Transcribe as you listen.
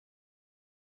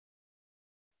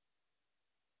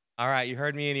All right, you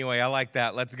heard me anyway. I like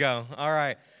that. Let's go. All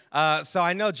right. So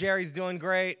I know Jerry's doing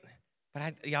great,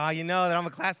 but y'all, you know that I'm a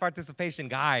class participation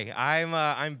guy.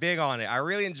 I'm big on it. I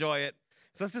really enjoy it.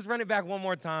 So let's just run it back one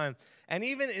more time. And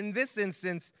even in this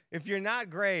instance, if you're not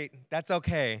great, that's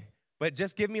okay. But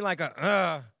just give me like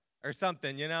a or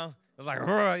something, you know? It's like,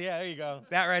 yeah, there you go.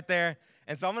 That right there.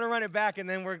 And so I'm going to run it back, and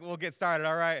then we'll get started,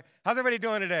 all right? How's everybody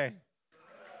doing today?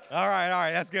 All right,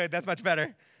 that's good. That's much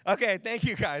better. Okay, thank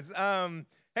you guys.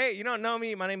 Hey, you don't know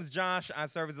me. My name is Josh. I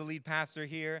serve as the lead pastor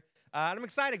here. And I'm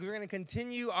excited because we're going to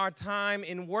continue our time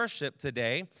in worship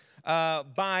today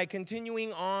by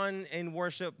continuing on in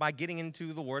worship by getting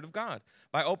into the Word of God,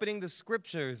 by opening the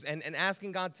Scriptures and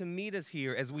asking God to meet us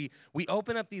here as we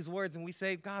open up these words and we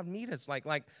say, God, meet us,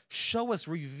 like show us,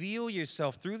 reveal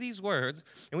yourself through these words.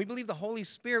 And we believe the Holy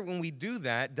Spirit, when we do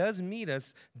that, does meet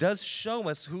us, does show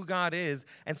us who God is,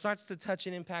 and starts to touch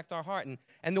and impact our heart.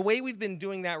 And the way we've been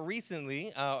doing that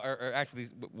recently, or actually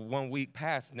 1 week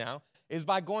past now, is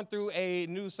by going through a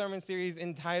new sermon series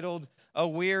entitled A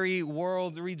Weary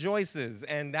World Rejoices.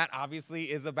 And that obviously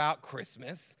is about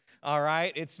Christmas, all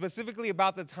right? It's specifically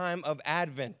about the time of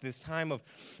Advent, this time of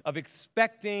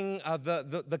expecting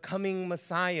the coming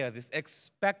Messiah, this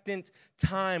expectant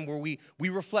time where we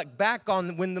reflect back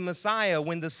on when the Messiah,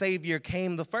 when the Savior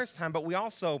came the first time, but we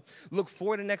also look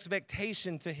forward in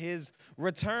expectation to his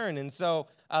return. And so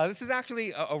this is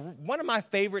actually one of my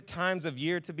favorite times of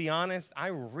year, to be honest. I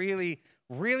really,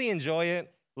 really enjoy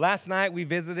it. Last night we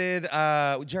visited,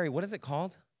 Jerry, what is it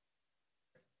called?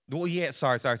 Well, yeah,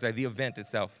 sorry, the event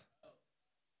itself.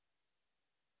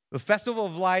 The Festival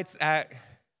of Lights at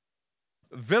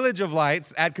Village of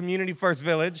Lights at Community First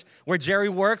Village, where Jerry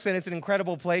works, and it's an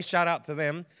incredible place. Shout out to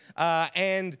them.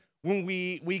 And when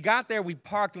we got there, we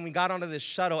parked, and we got onto this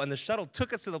shuttle, and the shuttle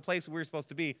took us to the place we were supposed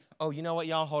to be. Oh, you know what,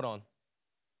 y'all? Hold on.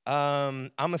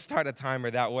 I'm going to start a timer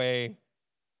that way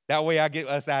I get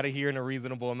us out of here in a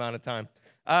reasonable amount of time.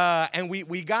 And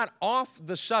we got off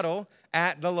the shuttle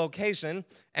at the location,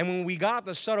 and when we got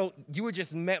the shuttle, you were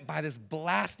just met by this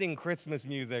blasting Christmas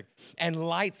music and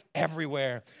lights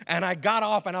everywhere. And I got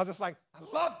off, and I was just like, I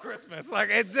love Christmas. Like,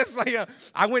 it's just like,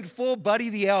 I went full Buddy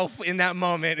the Elf in that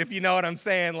moment, if you know what I'm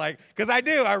saying. Like, because I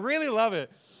do. I really love it.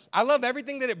 I love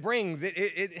everything that it brings.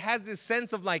 It has this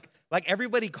sense of like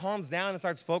everybody calms down and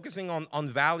starts focusing on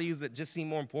values that just seem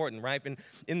more important, right? And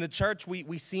in the church,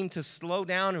 we seem to slow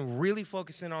down and really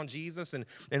focus in on Jesus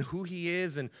and who he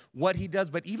is and what he does.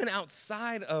 But even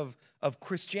outside of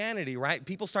Christianity, right?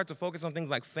 People start to focus on things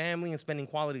like family and spending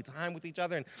quality time with each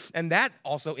other. And that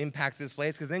also impacts this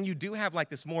place, because then you do have like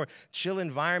this more chill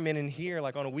environment in here,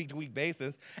 like on a week-to-week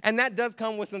basis. And that does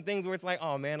come with some things where it's like,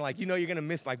 oh man, like, you know, you're going to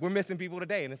miss, like, we're missing people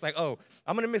today. And it's like, oh,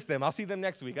 I'm going to miss them. I'll see them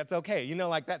next week. That's okay. You know,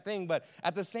 like that thing. But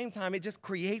at the same time, it just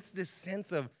creates this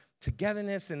sense of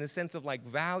togetherness and this sense of like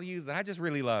values that I just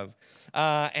really love.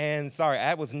 And sorry,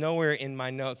 that was nowhere in my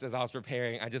notes as I was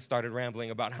preparing. I just started rambling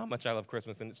about how much I love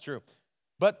Christmas, and it's true.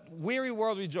 But Weary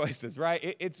World Rejoices,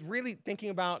 right? It's really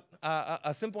thinking about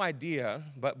a simple idea,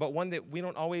 but one that we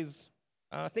don't always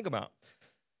think about.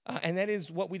 And that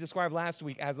is what we described last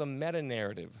week as a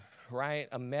meta-narrative, right?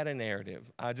 A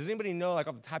meta-narrative. Does anybody know, like,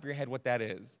 off the top of your head what that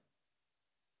is?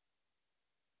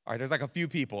 All right, there's like a few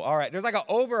people. All right, there's like an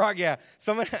overarch, yeah.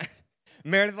 Someone,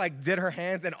 Meredith, like, did her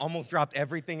hands and almost dropped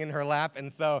everything in her lap,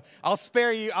 and so I'll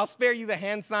spare you the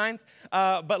hand signs.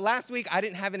 But last week, I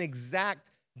didn't have an exact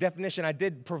definition. I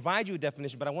did provide you a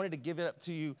definition, but I wanted to give it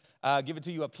to you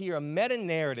up here. A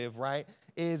meta-narrative, right,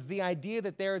 is the idea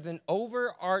that there is an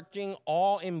overarching,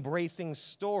 all-embracing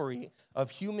story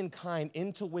of humankind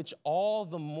into which all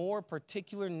the more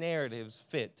particular narratives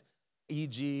fit,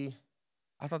 e.g.,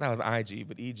 I thought that was IG,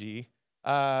 but e.g.,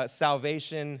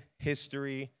 salvation,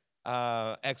 history,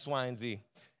 X, Y, and Z.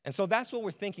 And so that's what we're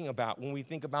thinking about when we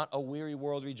think about A Weary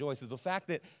World Rejoices. The fact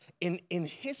that in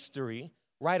history,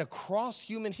 right, across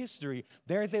human history,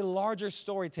 there is a larger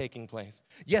story taking place.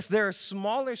 Yes, there are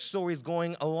smaller stories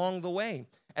going along the way.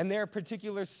 And there are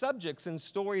particular subjects and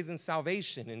stories in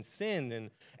salvation and sin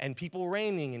and people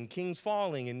reigning and kings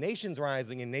falling and nations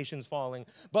rising and nations falling.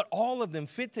 But all of them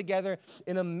fit together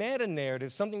in a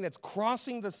meta-narrative, something that's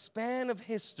crossing the span of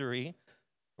history,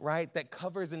 right, that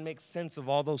covers and makes sense of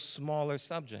all those smaller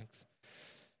subjects.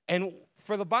 And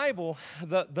for the Bible,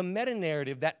 the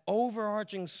meta-narrative, that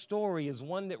overarching story, is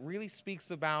one that really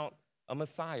speaks about a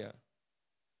Messiah,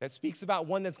 that speaks about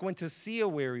one that's going to see a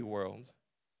weary world.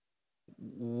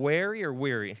 Wary or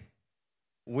weary?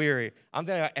 Weary. I'm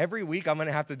telling you, every week I'm going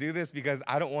to have to do this because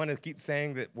I don't want to keep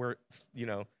saying that we're,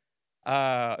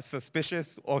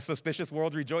 suspicious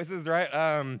world rejoices, right?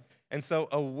 And so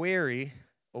a weary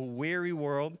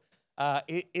world.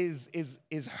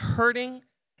 is hurting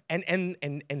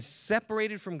and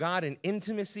separated from God in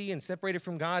intimacy and separated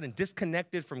from God and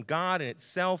disconnected from God and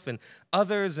itself and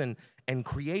others and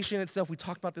creation itself. We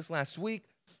talked about this last week.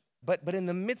 But in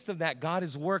the midst of that, God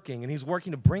is working, and he's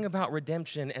working to bring about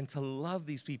redemption and to love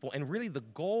these people. And really the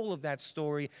goal of that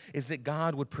story is that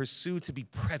God would pursue to be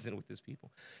present with his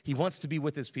people. He wants to be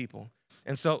with his people.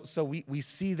 And so we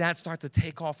see that start to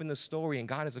take off in the story, and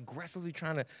God is aggressively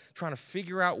trying to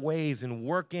figure out ways and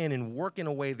work in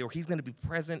a way that he's going to be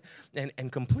present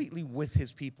and completely with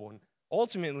his people. And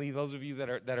ultimately, those of you that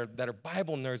are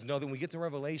Bible nerds know that when we get to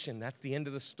Revelation, that's the end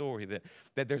of the story,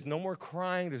 that there's no more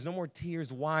crying, there's no more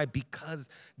tears. Why? Because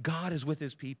God is with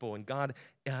his people, and God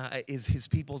is his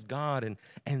people's God,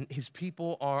 and his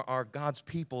people are God's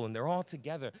people, and they're all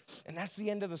together. And that's the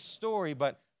end of the story,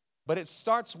 but it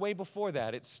starts way before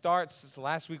that. It starts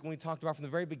last week when we talked about from the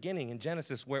very beginning in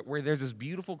Genesis, where there's this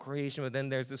beautiful creation, but then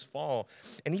there's this fall.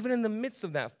 And even in the midst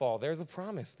of that fall, there's a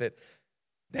promise that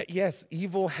yes,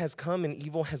 evil has come and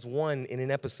evil has won in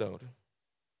an episode,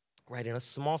 right, in a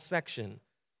small section,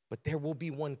 but there will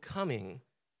be one coming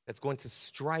that's going to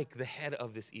strike the head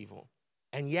of this evil.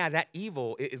 And yeah, that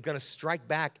evil is going to strike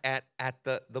back at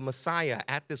the Messiah,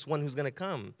 at this one who's going to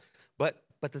come. But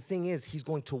the thing is, he's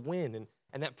going to win,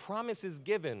 and that promise is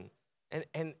given.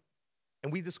 And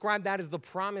we describe that as the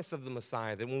promise of the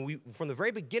Messiah, that from the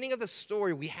very beginning of the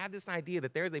story, we had this idea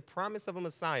that there is a promise of a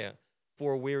Messiah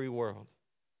for a weary world.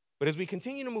 But as we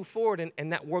continue to move forward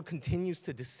and that world continues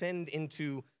to descend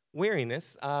into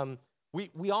weariness,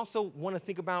 we also want to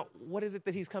think about what is it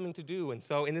that he's coming to do. And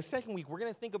so in the second week, we're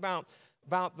going to think about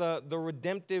the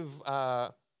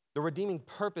redeeming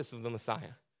purpose of the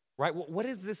Messiah, right? What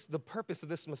is the purpose of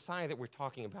this Messiah that we're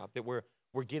talking about, that we're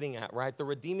getting at, right? The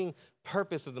redeeming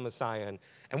purpose of the Messiah. And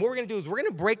what we're going to do is we're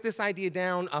going to break this idea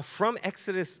down from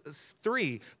Exodus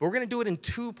 3, but we're going to do it in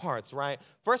two parts, right?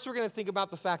 First, we're going to think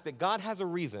about the fact that God has a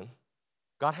reason.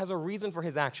 God has a reason for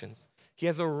his actions. He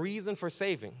has a reason for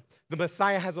saving. The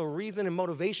Messiah has a reason and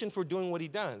motivation for doing what he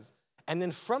does. And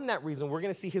then from that reason, we're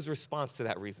going to see his response to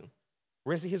that reason.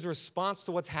 We're going to see his response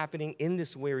to what's happening in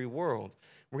this weary world.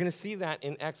 We're going to see that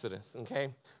in Exodus,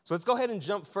 okay? So let's go ahead and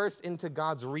jump first into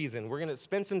God's reason. We're going to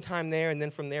spend some time there, and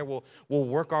then from there we'll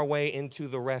work our way into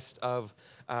the rest of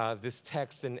this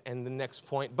text and the next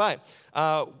point. But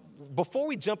before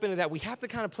we jump into that, we have to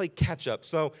kind of play catch up.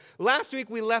 So last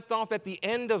week we left off at the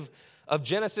end of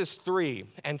Genesis 3,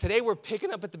 and today we're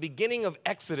picking up at the beginning of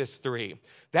Exodus 3.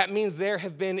 That means there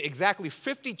have been exactly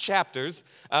 50 chapters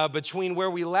between where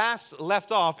we last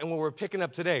left off and where we're picking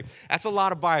up today. That's a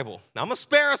lot of Bible. Now, I'm going to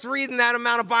spare us reading that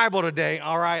amount of Bible today,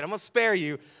 all right? I'm going to spare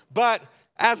you, but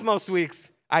as most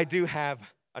weeks, I do have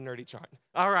a nerdy chart.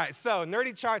 All right, so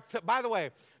nerdy charts. By the way,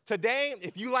 today,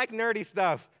 if you like nerdy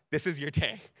stuff, this is your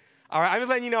day. All right, I'm just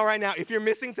letting you know right now, if you're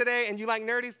missing today and you like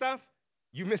nerdy stuff,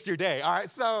 you missed your day. All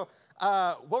right, so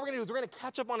what we're going to do is we're going to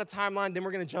catch up on a timeline, then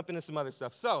we're going to jump into some other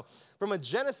stuff. So from a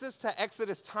Genesis to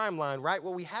Exodus timeline, right,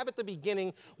 what we have at the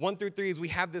beginning, 1 through 3, is we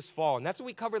have this fall. And that's what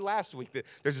we covered last week.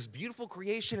 There's this beautiful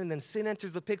creation, and then sin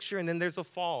enters the picture, and then there's a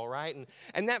fall, right?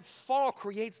 And that fall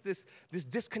creates this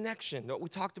disconnection that we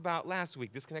talked about last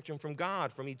week, disconnection from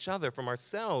God, from each other, from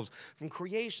ourselves, from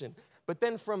creation. But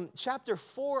then from chapter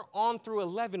 4 on through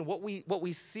 11, what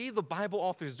we see the Bible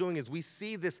authors doing is we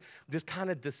see this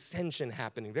kind of dissension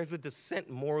happening. There's a dissent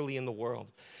morally in the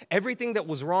world. Everything that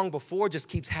was wrong before just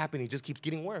keeps happening. It just keeps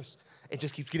getting worse. It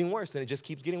just keeps getting worse, and it just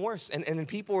keeps getting worse. And then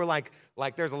people are like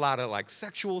there's a lot of like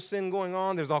sexual sin going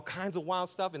on. There's all kinds of wild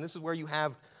stuff. And this is where you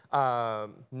have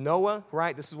Noah,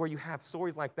 right? This is where you have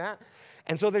stories like that.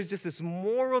 And so there's just this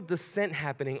moral dissent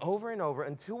happening over and over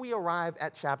until we arrive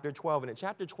at chapter 12. And at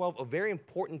chapter 12, a very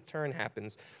important turn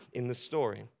happens in the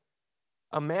story.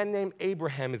 A man named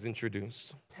Abraham is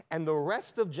introduced. And the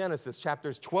rest of Genesis,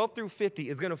 chapters 12 through 50,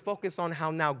 is going to focus on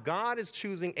how now God is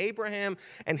choosing Abraham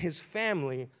and his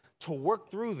family to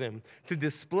work through them, to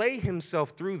display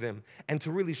himself through them, and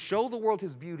to really show the world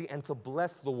his beauty and to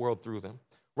bless the world through them.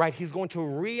 Right, he's going to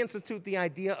reinstitute the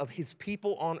idea of his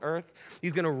people on earth.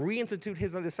 He's going to reinstitute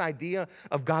this idea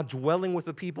of God dwelling with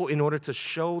the people in order to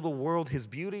show the world his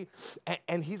beauty.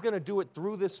 And he's going to do it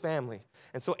through this family.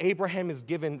 And so Abraham is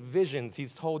given visions.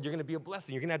 He's told, you're going to be a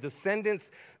blessing. You're going to have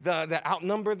descendants that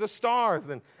outnumber the stars.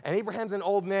 And Abraham's an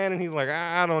old man, and he's like,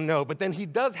 I don't know. But then he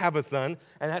does have a son,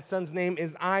 and that son's name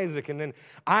is Isaac. And then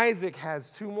Isaac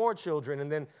has 2 more children. And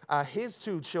then his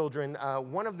 2 children,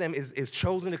 one of them is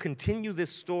chosen to continue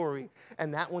this story,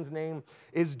 and that one's name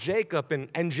is Jacob.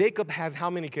 And Jacob has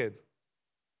how many kids?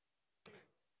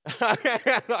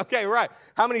 Okay, right.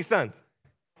 How many sons?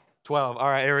 12. All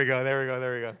right, there we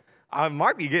go.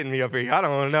 Mark be getting me up here. I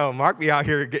don't know. Mark be out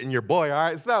here getting your boy, all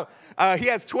right? So he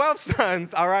has 12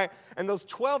 sons, all right? And those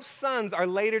 12 sons are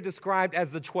later described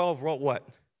as the 12 what?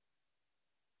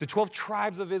 The 12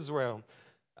 tribes of Israel.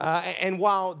 And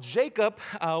while Jacob,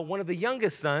 one of the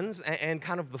youngest sons and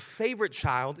kind of the favorite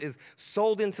child, is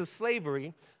sold into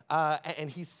slavery, and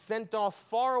he's sent off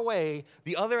far away,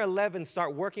 the other 11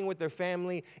 start working with their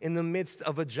family in the midst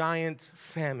of a giant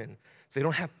famine. So they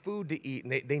don't have food to eat,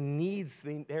 and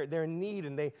they're in need,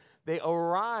 and they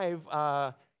arrive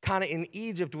kind of in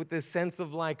Egypt with this sense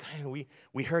of like,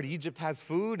 we heard Egypt has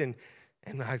food, and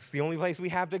it's the only place we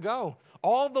have to go.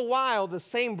 All the while, the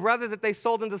same brother that they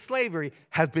sold into slavery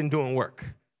has been doing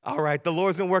work. All right, the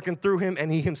Lord's been working through him,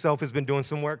 and he himself has been doing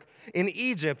some work in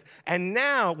Egypt. And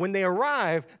now, when they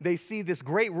arrive, they see this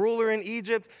great ruler in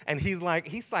Egypt, and he's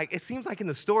like, it seems like in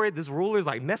the story, this ruler's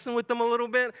like messing with them a little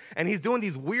bit, and he's doing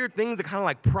these weird things that kind of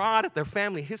like prod at their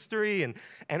family history, and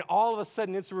all of a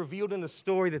sudden, it's revealed in the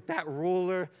story that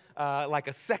ruler, like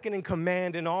a second in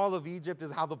command in all of Egypt, is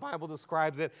how the Bible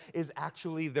describes it, is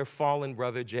actually their fallen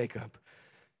brother Jacob.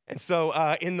 And so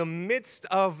in the midst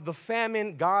of the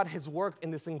famine, God has worked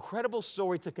in this incredible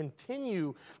story to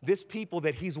continue this people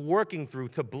that he's working through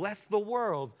to bless the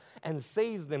world and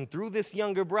saves them through this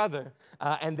younger brother.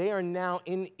 And they are now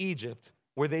in Egypt,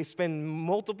 where they spend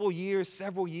multiple years,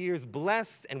 several years,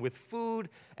 blessed and with food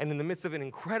and in the midst of an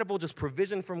incredible just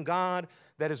provision from God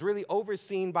that is really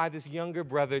overseen by this younger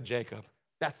brother, Jacob.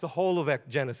 That's the whole of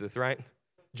Genesis, right?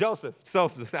 Joseph.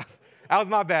 That was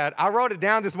my bad. I wrote it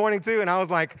down this morning too, and I was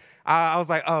like,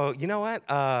 oh, you know what?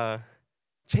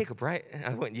 Jacob, right? And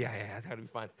I went, yeah, that'll be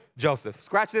fine. Joseph.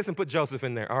 Scratch this and put Joseph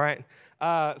in there, all right?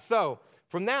 So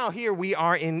from now here, we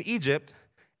are in Egypt,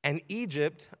 and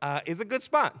Egypt is a good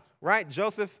spot, right?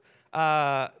 Joseph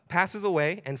passes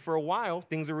away, and for a while,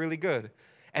 things are really good.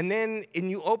 And then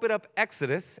you open up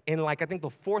Exodus in I think the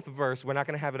 4th verse, we're not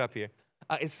going to have it up here.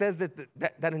 It says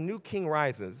that a new king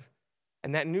rises.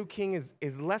 And that new king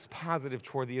is less positive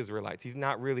toward the Israelites. He's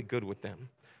not really good with them.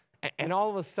 And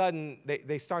all of a sudden,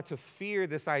 they start to fear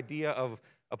this idea of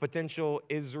a potential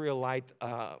Israelite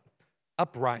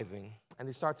uprising. And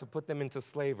they start to put them into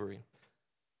slavery.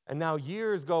 And now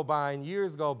years go by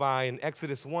in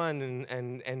Exodus 1,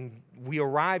 and we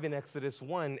arrive in Exodus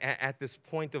 1 at this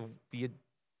point of the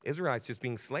Israelites just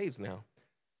being slaves now.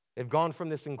 They've gone from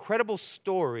this incredible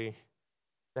story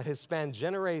that has spanned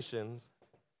generations,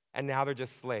 and now they're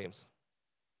just slaves.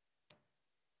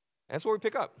 And that's where we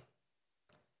pick up.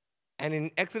 And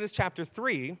in Exodus chapter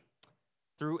 3,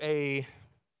 through a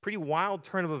pretty wild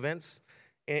turn of events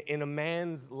in a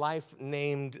man's life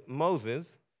named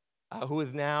Moses, who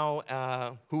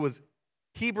was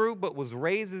Hebrew but was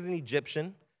raised as an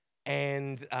Egyptian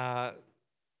and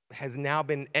has now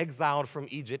been exiled from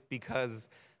Egypt because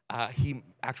he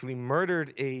actually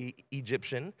murdered an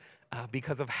Egyptian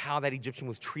because of how that Egyptian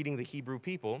was treating the Hebrew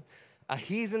people.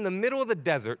 He's in the middle of the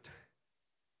desert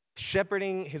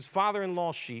shepherding his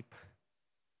father-in-law's sheep,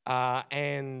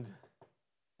 and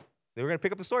we're going to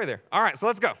pick up the story there. All right, so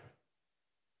let's go.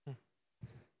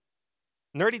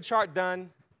 Nerdy chart done.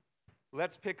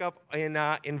 Let's pick up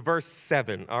in verse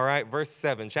 7, all right? Verse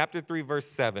 7, chapter 3, verse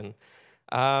 7.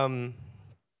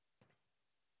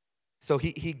 So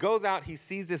he goes out, he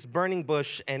sees this burning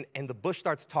bush, and the bush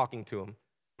starts talking to him.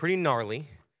 Pretty gnarly,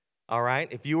 all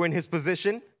right? If you were in his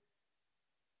position,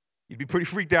 you'd be pretty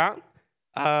freaked out.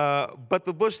 But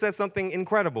the bush says something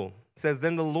incredible. It says,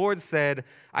 "Then the Lord said,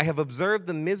 I have observed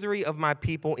the misery of my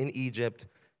people in Egypt,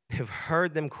 have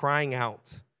heard them crying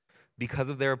out because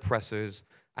of their oppressors.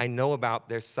 I know about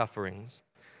their sufferings."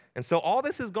 And so all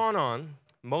this has gone on.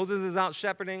 Moses is out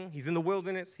shepherding. He's in the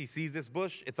wilderness. He sees this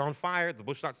bush. It's on fire. The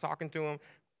bush starts talking to him.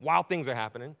 Wild things are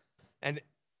happening.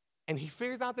 And he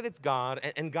figures out that it's God,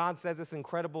 and God says this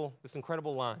incredible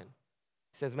line.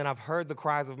 He says, "Man, I've heard the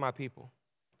cries of my people."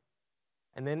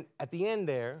 And then at the end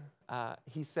there,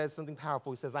 he says something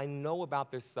powerful. He says, "I know about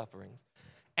their sufferings."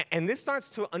 And this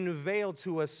starts to unveil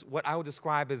to us what I would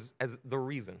describe as the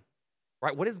reason,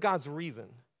 right? What is God's reason?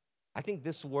 I think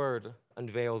this word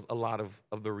unveils a lot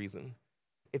of the reason.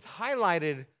 It's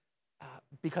highlighted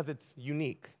because it's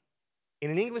unique.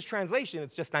 In an English translation,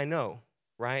 it's just "I know,"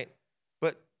 right?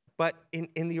 But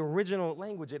in the original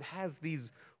language, it has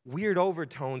these weird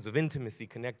overtones of intimacy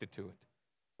connected to it,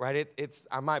 right?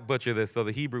 I might butcher this, so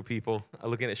the Hebrew people are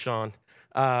looking at Sean.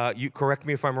 You correct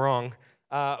me if I'm wrong,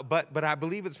 but I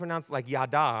believe it's pronounced like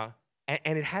yada,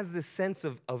 and it has this sense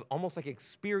of almost like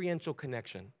experiential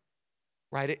connection,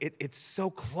 right? It's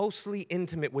so closely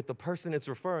intimate with the person it's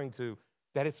referring to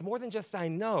that it's more than just "I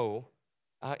know,"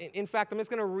 In fact, I'm just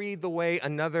going to read the way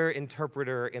another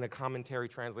interpreter in a commentary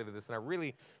translated this, and I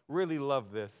really, really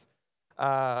love this.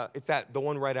 It's the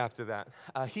one right after that.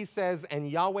 He says, "And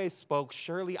Yahweh spoke,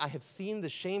 surely I have seen the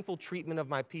shameful treatment of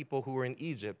my people who are in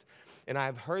Egypt, and I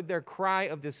have heard their cry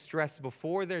of distress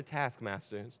before their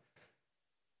taskmasters.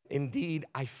 Indeed,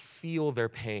 I feel their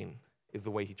pain," is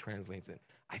the way he translates it.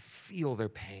 I feel their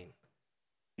pain.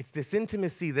 It's this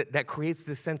intimacy that creates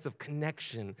this sense of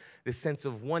connection, this sense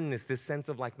of oneness, this sense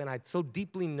of like, man, I so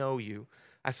deeply know you.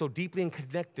 I so deeply am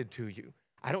connected to you.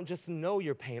 I don't just know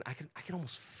your pain, I can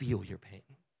almost feel your pain.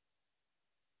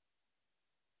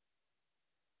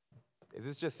 Is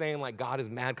this just saying like God is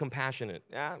mad compassionate?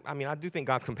 Yeah, I mean, I do think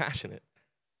God's compassionate.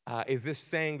 Is this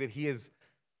saying that he is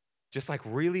just like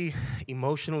really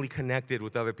emotionally connected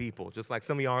with other people? Just like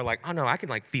some of y'all are like, oh no, I can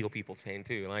like feel people's pain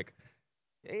too. Like,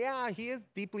 yeah, he is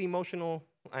deeply emotional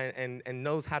and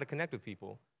knows how to connect with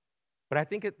people. But I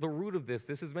think at the root of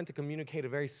this is meant to communicate a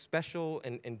very special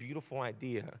and beautiful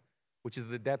idea, which is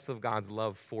the depths of God's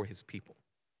love for his people.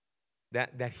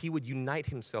 That he would unite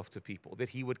himself to people, that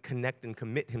he would connect and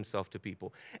commit himself to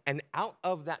people. And out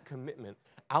of that commitment,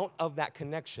 out of that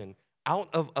connection, out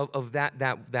of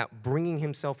that bringing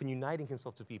himself and uniting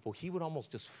himself to people, he would almost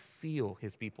just feel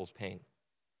his people's pain.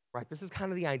 Right? This is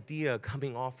kind of the idea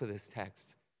coming off of this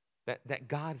text, that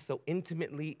God is so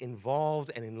intimately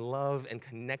involved and in love and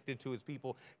connected to his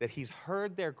people that he's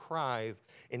heard their cries.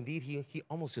 Indeed, he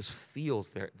almost just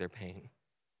feels their pain.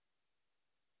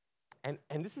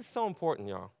 And this is so important,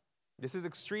 y'all. This is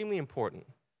extremely important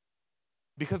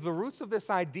because the roots of this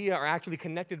idea are actually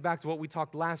connected back to what we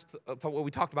talked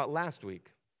about last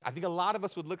week. I think a lot of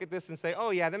us would look at this and say, oh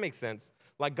yeah, that makes sense.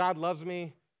 Like God loves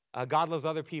me, God loves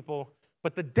other people.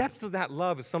 But the depth of that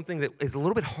love is something that is a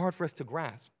little bit hard for us to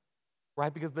grasp,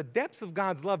 right? Because the depths of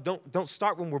God's love don't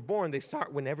start when we're born. They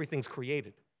start when everything's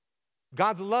created.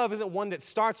 God's love isn't one that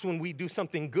starts when we do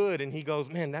something good and he goes,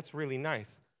 man, that's really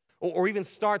nice. Or even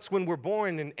starts when we're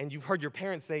born and you've heard your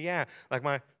parents say, yeah, like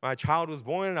my child was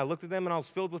born and I looked at them and I was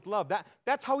filled with love.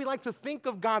 That's how we like to think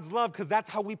of God's love because that's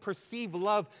how we perceive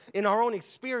love in our own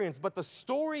experience. But the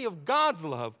story of God's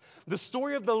love, the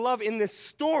story of the love in this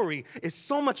story is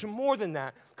so much more than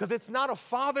that because it's not a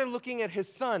father looking at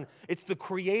his son. It's the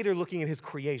creator looking at his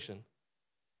creation.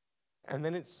 And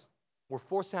then we're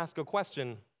forced to ask a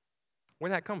question,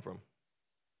 where'd that come from?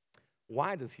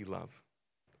 Why does he love?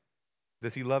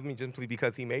 Does he love me simply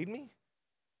because he made me?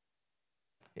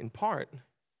 In part,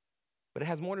 but it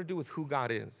has more to do with who God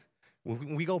is.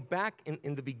 When we go back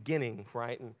in the beginning,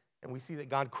 right, and we see that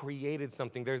God created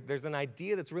something, there's an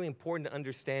idea that's really important to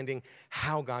understanding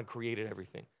how God created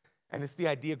everything. And it's the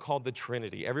idea called the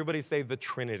Trinity. Everybody say the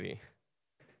Trinity.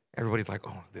 Everybody's like,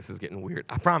 oh, this is getting weird.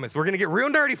 I promise. We're going to get real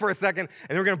nerdy for a second, and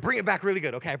then we're going to bring it back really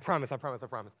good. Okay, I promise.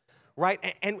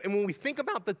 Right? And when we think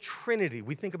about the Trinity,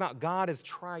 we think about God as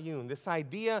triune, this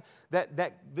idea that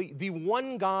the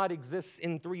one God exists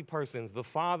in three persons, the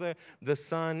Father, the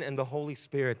Son, and the Holy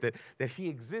Spirit, that he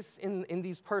exists in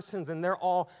these persons, and they're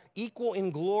all equal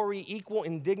in glory, equal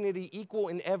in dignity, equal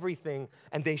in everything,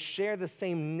 and they share the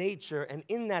same nature, and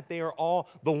in that they are all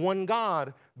the one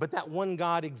God, but that one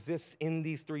God exists in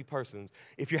these three persons.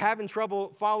 If you're having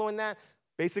trouble following that,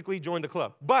 basically join the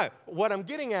club. But what I'm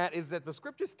getting at is that the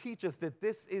scriptures teach us that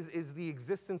this is the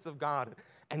existence of God.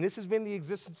 And this has been the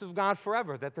existence of God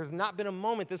forever, that there's not been a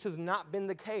moment this has not been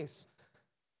the case.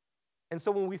 And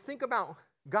so when we think about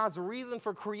God's reason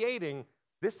for creating,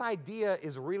 this idea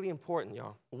is really important,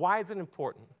 y'all. Why is it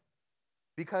important?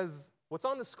 Because what's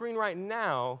on the screen right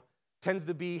now tends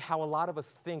to be how a lot of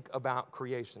us think about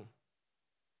creation.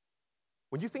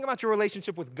 When you think about your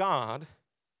relationship with God,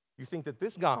 you think that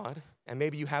this God, and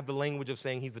maybe you have the language of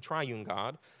saying he's the triune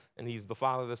God, and he's the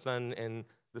Father, the Son, and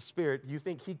the Spirit, you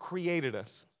think he created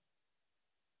us.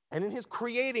 And in his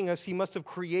creating us, he must have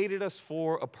created us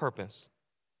for a purpose,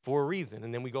 for a reason.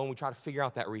 And then we go and we try to figure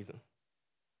out that reason.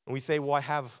 And we say, well, I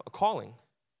have a calling,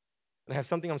 and I have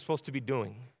something I'm supposed to be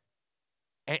doing.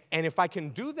 And if I can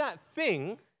do that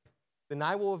thing, then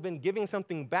I will have been giving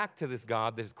something back to this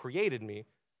God that has created me,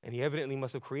 and he evidently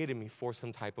must have created me for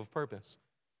some type of purpose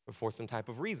or for some type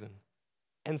of reason.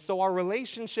 And so our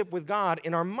relationship with God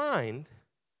in our mind,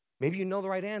 maybe you know the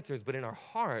right answers, but in our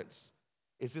hearts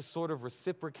is this sort of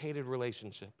reciprocated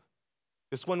relationship.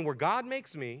 This one where God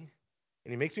makes me,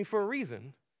 and he makes me for a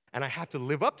reason, And I have to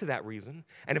live up to that reason.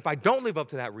 And if I don't live up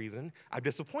to that reason, I've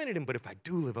disappointed him. But if I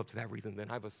do live up to that reason,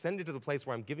 then I've ascended to the place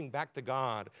where I'm giving back to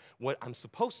God what I'm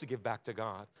supposed to give back to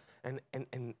God. And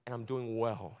I'm doing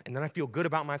well. And then I feel good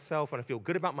about myself, and I feel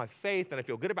good about my faith, and I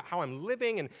feel good about how I'm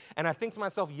living. And I think to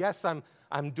myself, yes,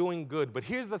 I'm doing good. But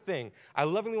here's the thing. I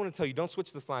lovingly want to tell you, don't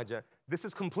switch the slide yet. This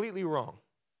is completely wrong.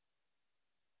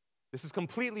 This is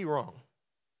completely wrong.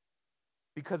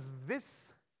 Because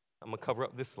this, I'm going to cover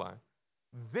up this slide.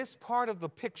 This part of the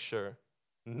picture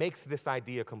makes this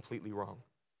idea completely wrong.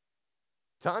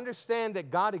 To understand that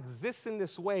God exists in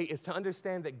this way is to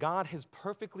understand that God has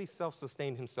perfectly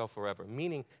self-sustained himself forever,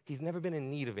 meaning he's never been in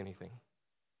need of anything.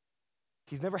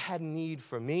 He's never had need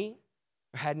for me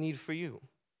or had need for you.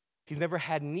 He's never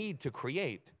had need to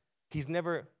create. He's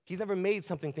never made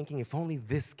something thinking, if only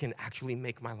this can actually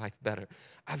make my life better.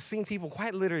 I've seen people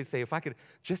quite literally say, if I could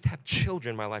just have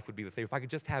children, my life would be the same. If I could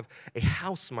just have a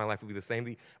house, my life would be the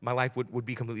same. My life would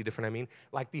be completely different. I mean,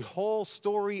 like the whole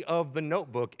story of The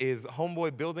Notebook is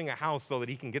homeboy building a house so that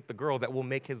he can get the girl that will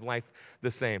make his life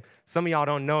the same. Some of y'all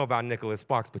don't know about Nicholas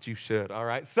Sparks, but you should, all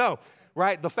right? So,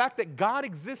 right, the fact that God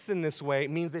exists in this way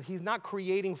means that he's not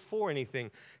creating for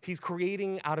anything. He's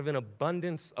creating out of an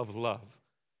abundance of love.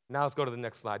 Now let's go to the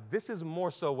next slide. This is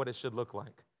more so what it should look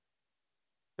like.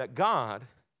 That God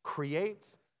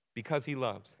creates because he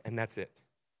loves, and that's it.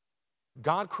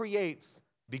 God creates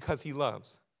because he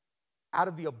loves. Out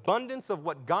of the abundance of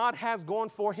what God has going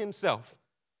for himself,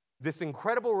 this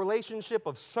incredible relationship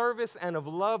of service and of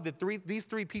love that these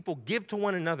three people give to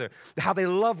one another, how they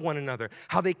love one another,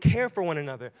 how they care for one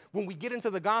another. When we get into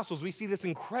the Gospels, we see this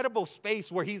incredible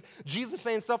space where Jesus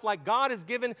saying stuff like,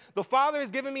 the Father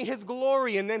has given me his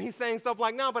glory. And then he's saying stuff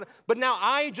like, no, but now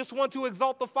I just want to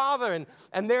exalt the Father.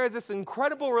 And there is this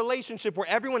incredible relationship where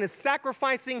everyone is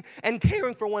sacrificing and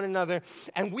caring for one another.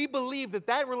 And we believe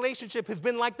that relationship has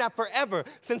been like that forever.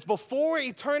 Since before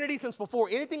eternity, since before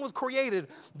anything was created,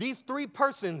 these three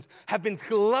persons have been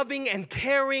loving and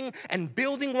caring and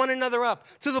building one another up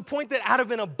to the point that out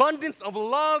of an abundance of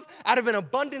love, out of an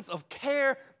abundance of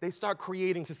care, they start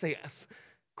creating to say, yes,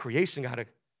 creation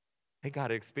they got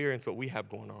to experience what we have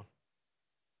going on.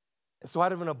 And so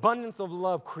out of an abundance of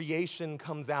love, creation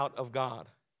comes out of God.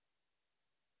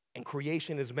 And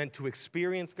creation is meant to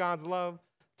experience God's love,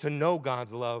 to know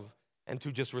God's love, and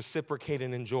to just reciprocate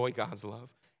and enjoy God's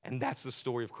love. And that's the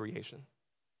story of creation.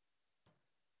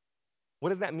 What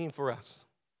does that mean for us?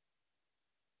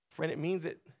 Friend, it means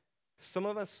that some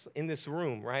of us in this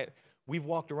room, right, we've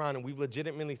walked around and we've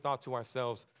legitimately thought to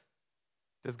ourselves,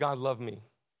 does God love me?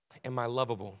 Am I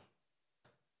lovable?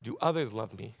 Do others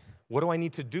love me? What do I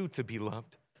need to do to be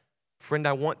loved? Friend,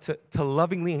 I want to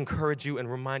lovingly encourage you and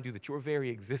remind you that your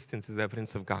very existence is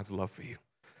evidence of God's love for you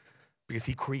because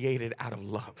he created out of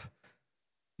love.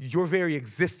 Your very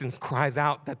existence cries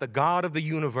out that the God of the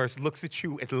universe looks at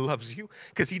you and loves you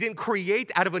because he didn't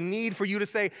create out of a need for you to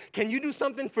say, can you do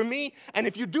something for me? And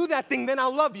if you do that thing, then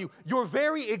I'll love you. Your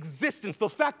very existence, the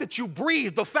fact that you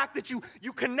breathe, the fact that you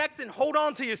connect and hold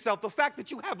on to yourself, the fact that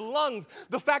you have lungs,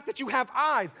 the fact that you have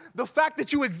eyes, the fact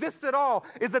that you exist at all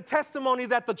is a testimony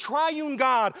that the triune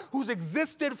God who's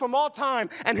existed from all time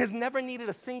and has never needed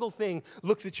a single thing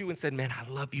looks at you and said, man, I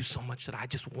love you so much that I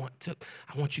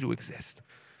want you to exist.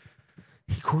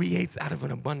 He creates out of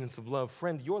an abundance of love.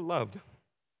 Friend, you're loved.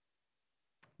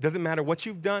 Doesn't matter what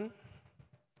you've done.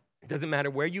 Doesn't matter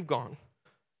where you've gone.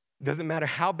 Doesn't matter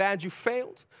how bad you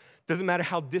failed. Doesn't matter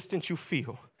how distant you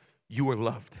feel. You are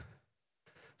loved.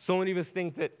 So many of us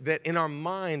think that in our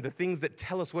mind, the things that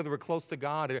tell us whether we're close to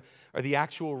God are the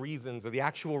actual reasons or the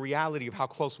actual reality of how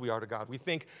close we are to God. We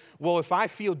think, well, if I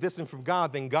feel distant from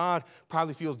God, then God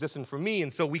probably feels distant from me.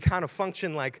 And so we kind of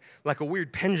function like a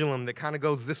weird pendulum that kind of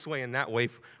goes this way and that way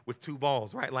with two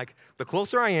balls, right? Like the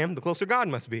closer I am, the closer God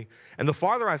must be. And the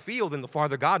farther I feel, then the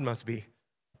farther God must be.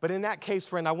 But in that case,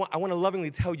 friend, I want to lovingly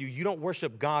tell you, you don't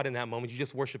worship God in that moment. You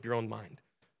just worship your own mind.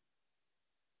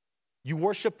 You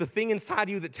worship the thing inside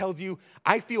you that tells you,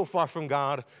 I feel far from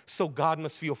God, so God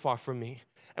must feel far from me.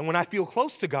 And when I feel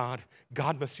close to God,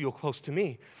 God must feel close to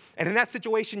me. And in that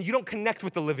situation, you don't connect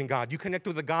with the living God. You connect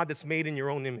with a God that's made in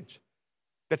your own image,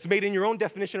 that's made in your own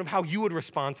definition of how you would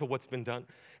respond to what's been done,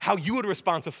 how you would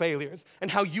respond to failures,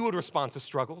 and how you would respond to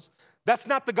struggles. That's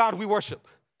not the God we worship.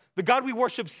 The God we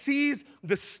worship sees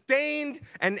the stained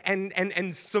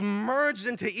and submerged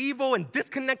into evil and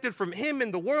disconnected from him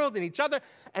and the world and each other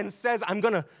and says, I'm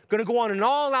gonna go on an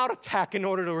all-out attack in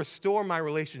order to restore my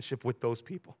relationship with those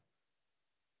people.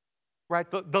 Right?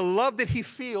 The love that he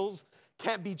feels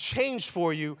can't be changed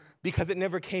for you because it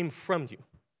never came from you.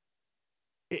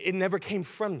 It never came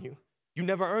from you. You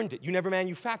never earned it. You never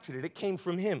manufactured it. It came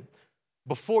from him.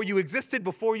 Before you existed,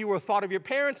 before you were a thought of your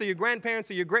parents or your grandparents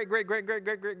or your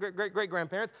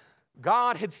great-great-great-great-great-great-great-great-grandparents,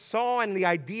 God had saw and the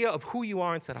idea of who you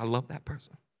are and said, I love that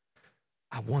person.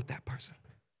 I want that person.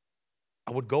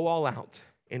 I would go all out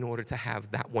in order to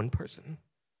have that one person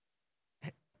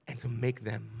and to make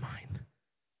them mine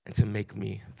and to make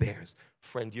me theirs.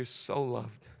 Friend, you're so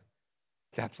loved.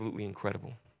 It's absolutely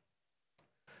incredible.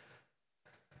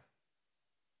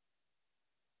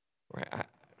 Right?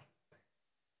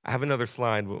 I have another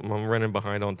slide, but I'm running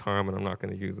behind on time and I'm not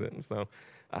going to use it. And so,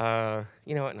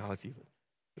 you know what? No, let's use it.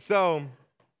 So,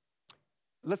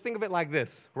 let's think of it like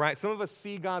this, right? Some of us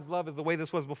see God's love as the way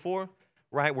this was before,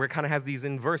 right? Where it kind of has these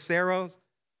inverse arrows.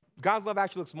 God's love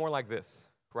actually looks more like this,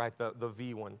 right? The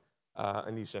V one,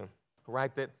 Anisha,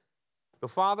 right? That the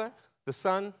Father, the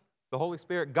Son, the Holy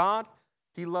Spirit, God,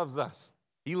 He loves us.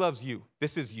 He loves you.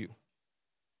 This is you,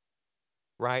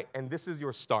 right? And this is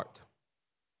your start,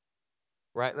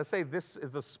 right? Let's say this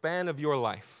is the span of your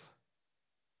life.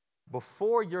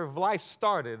 Before your life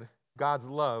started, God's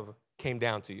love came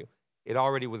down to you. It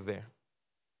already was there.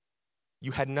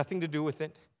 You had nothing to do with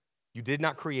it. You did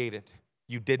not create it.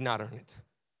 You did not earn it.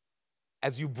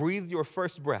 As you breathed your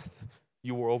first breath,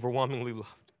 you were overwhelmingly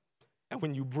loved. And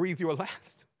when you breathe your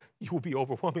last, you will be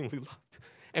overwhelmingly loved.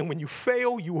 And when you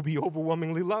fail, you will be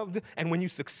overwhelmingly loved. And when you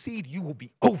succeed, you will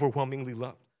be overwhelmingly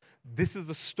loved. This is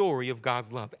the story of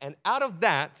God's love. And out of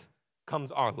that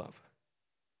comes our love.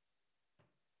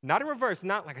 Not in reverse,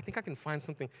 not like I think I can find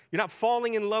something. You're not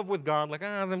falling in love with God like,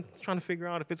 I'm trying to figure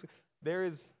out if it's,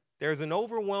 there's an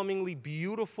overwhelmingly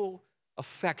beautiful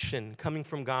affection coming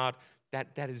from God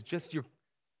that is just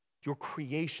your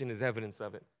creation is evidence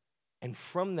of it. And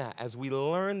from that, as we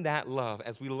learn that love,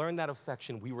 as we learn that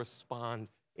affection, we respond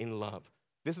in love.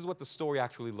 This is what the story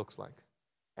actually looks like.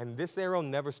 And this arrow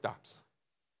never stops.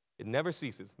 It never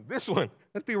ceases. This one,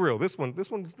 let's be real, this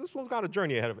one's got a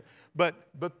journey ahead of it.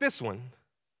 But this one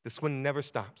never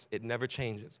stops. It never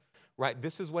changes, right?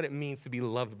 This is what it means to be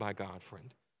loved by God,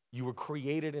 friend. You were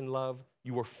created in love.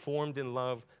 You were formed in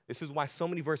love. This is why so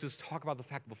many verses talk about the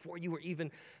fact before you were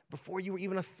even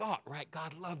a thought, right?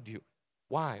 God loved you.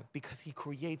 Why? Because He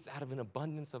creates out of an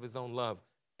abundance of His own love.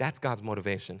 That's God's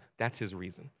motivation. That's His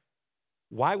reason.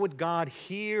 Why would God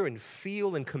hear and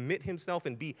feel and commit Himself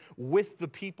and be with the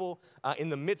people in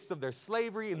the midst of their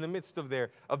slavery, in the midst of their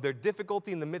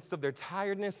difficulty, in the midst of their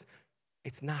tiredness?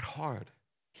 It's not hard.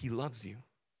 He loves you.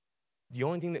 The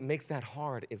only thing that makes that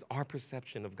hard is our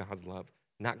perception of God's love,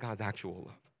 not God's actual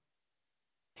love.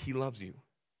 He loves you.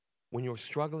 When you're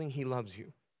struggling, He loves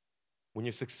you. When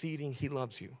you're succeeding, He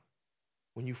loves you.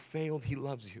 When you failed, He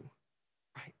loves you.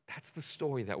 Right? That's the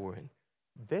story that we're in.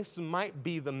 This might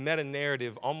be the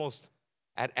meta-narrative almost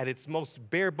at its most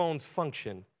bare bones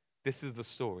function. This is the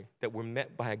story that we're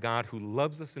met by a God who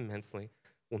loves us immensely,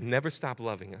 will never stop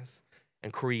loving us,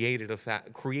 and created us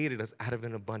out of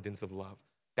an abundance of love.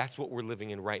 That's what we're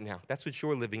living in right now. That's what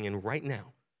you're living in right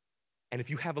now. And if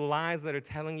you have lies that are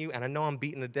telling you, and I know I'm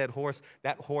beating a dead horse,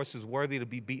 that horse is worthy to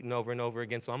be beaten over and over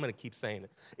again, so I'm going to keep saying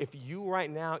it. If you right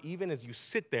now, even as you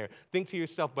sit there, think to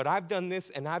yourself, but I've done this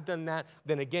and I've done that,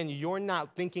 then again, you're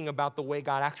not thinking about the way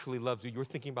God actually loves you. You're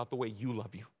thinking about the way you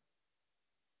love you.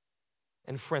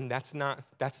 And friend, that's not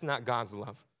God's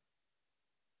love.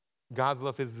 God's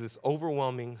love is this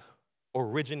overwhelming,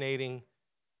 originating,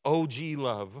 OG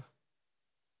love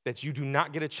that you do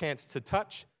not get a chance to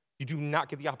touch. You do not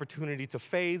get the opportunity to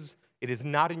phase. It is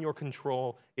not in your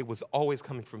control. It was always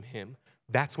coming from Him.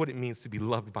 That's what it means to be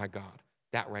loved by God.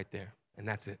 That right there. And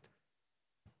that's it.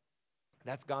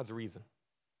 That's God's reason.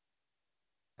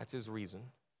 That's His reason.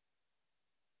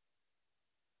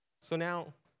 So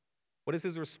now, what is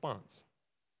His response?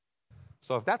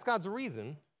 So if that's God's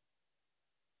reason,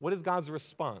 what is God's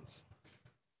response?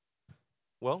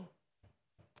 Well,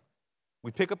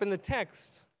 we pick up in the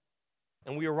text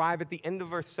and we arrive at the end of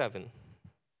verse 7,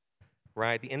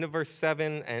 right? The end of verse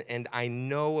 7, and I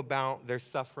know about their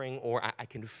suffering, or I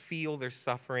can feel their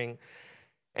suffering.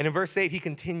 And in verse 8, He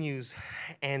continues,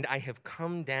 and I have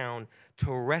come down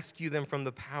to rescue them from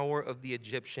the power of the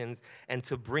Egyptians and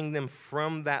to bring them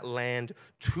from that land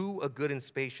to a good and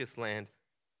spacious land,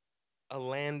 a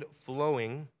land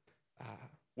flowing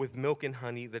with milk and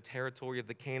honey, the territory of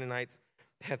the Canaanites,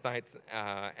 Hittites,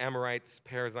 Amorites,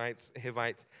 Perizzites,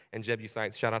 Hivites, and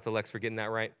Jebusites. Shout out to Lex for getting that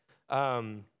right.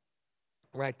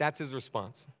 Right, that's His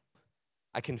response.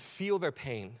 I can feel their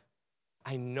pain.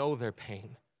 I know their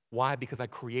pain. Why? Because I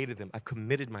created them. I've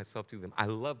committed myself to them. I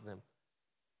love them.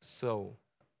 So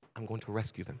I'm going to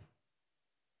rescue them.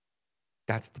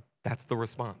 That's the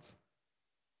response.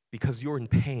 Because you're in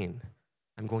pain,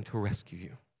 I'm going to rescue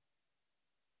you.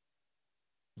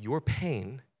 Your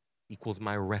pain equals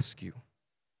my rescue,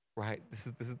 right?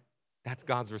 That's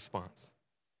God's response.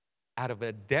 Out of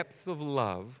a depth of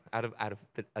love, out of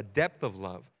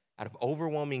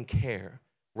overwhelming care,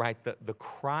 right? The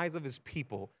cries of his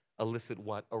people elicit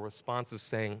what? A response of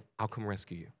saying, I'll come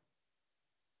rescue you.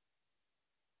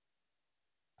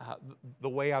 The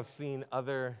way I've seen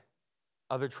other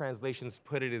translations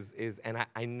put it is and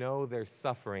I know they're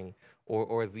suffering,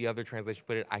 or as the other translation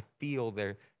put it, I feel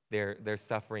they're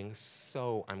suffering,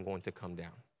 so I'm going to come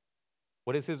down.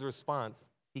 What is his response?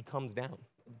 He comes down.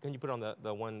 Can you put on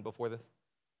the one before this?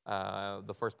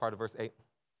 The first part of verse 8.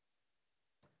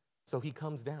 So he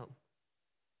comes down.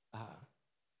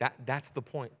 That's the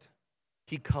point.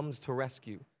 He comes to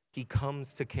rescue. He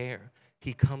comes to care.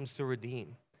 He comes to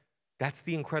redeem. That's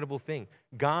the incredible thing.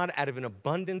 God, out of an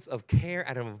abundance of care,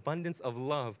 out of an abundance of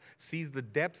love, sees the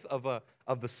depths of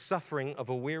the suffering of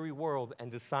a weary world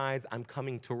and decides, I'm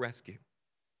coming to rescue.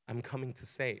 I'm coming to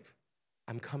save.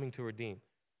 I'm coming to redeem.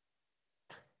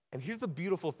 And here's the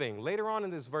beautiful thing. Later on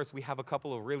in this verse, we have a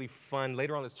couple of really fun,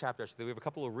 later on in this chapter, I should say, we have a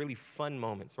couple of really fun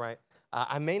moments, right?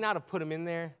 I may not have put them in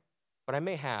there, but I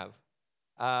may have.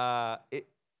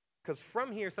 Because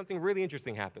from here, something really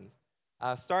interesting happens.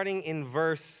 Starting in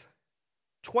verse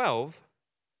 12,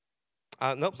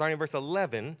 starting in verse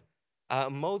 11,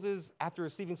 Moses, after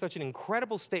receiving such an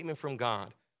incredible statement from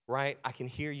God, right? I can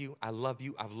hear you. I love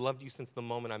you. I've loved you since the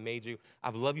moment I made you.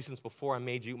 I've loved you since before I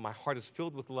made you. My heart is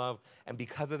filled with love. And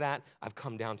because of that, I've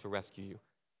come down to rescue you.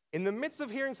 In the midst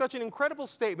of hearing such an incredible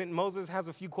statement, Moses has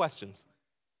a few questions.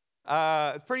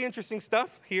 It's pretty interesting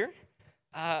stuff here.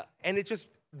 And it just,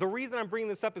 the reason I'm bringing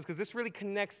this up is because this really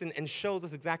connects and shows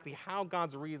us exactly how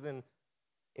God's reason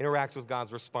interacts with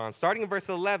God's response. Starting in verse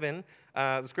 11,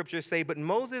 the scriptures say, but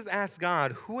Moses asked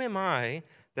God, who am I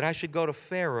that I should go to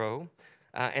Pharaoh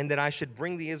and that I should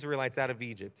bring the Israelites out of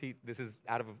Egypt? This is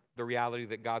out of the reality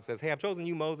that God says, hey, I've chosen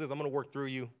you, Moses. I'm going to work through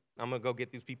you. I'm going to go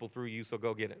get these people through you, so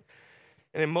go get it.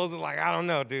 And then Moses is like, I don't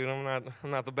know, dude. I'm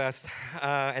not the best.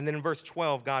 And then in verse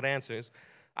 12, God answers,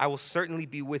 I will certainly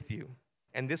be with you.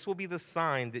 And this will be the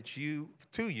sign that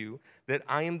that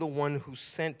I am the one who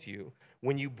sent you.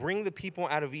 When you bring the people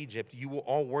out of Egypt, you will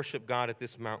all worship God at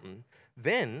this mountain.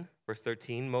 Then, verse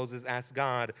 13, Moses asked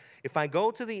God, if I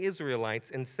go to the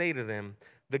Israelites and say to them,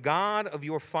 the God of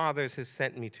your fathers has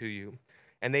sent me to you,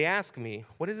 and they ask me,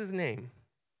 what is his name?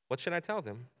 What should I tell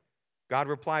them? God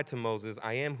replied to Moses,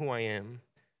 I am who I am.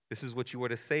 This is what you are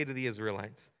to say to the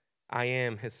Israelites. I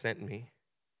am has sent me.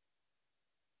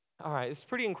 All right, it's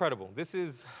pretty incredible. This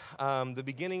is the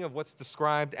beginning of what's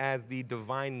described as the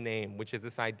divine name, which is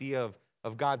this idea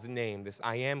of God's name, this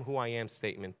I am who I am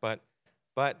statement. But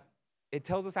it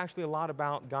tells us actually a lot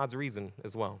about God's reason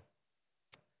as well.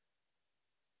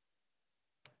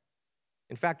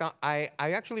 In fact, I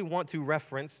actually want to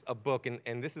reference a book,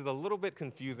 and this is a little bit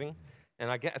confusing.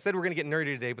 And I said we're going to get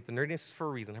nerdy today, but the nerdiness is for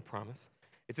a reason, I promise.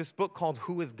 It's this book called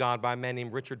Who is God by a man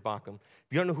named Richard Bauckham.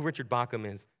 If you don't know who Richard Bauckham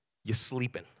is, you're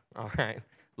sleeping, all right?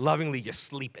 Lovingly, you're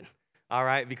sleeping, all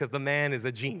right? Because the man is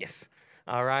a genius,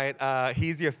 all right?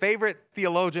 He's your favorite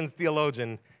theologian's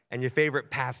theologian and your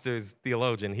favorite pastor's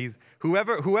theologian. He's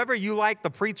whoever you like the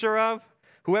preacher of,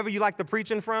 whoever you like the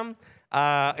preaching from,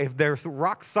 if they're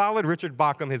rock solid, Richard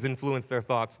Bauckham has influenced their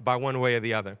thoughts by one way or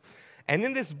the other. And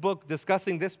in this book,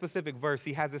 discussing this specific verse,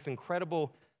 he has this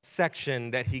incredible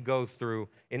section that he goes through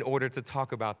in order to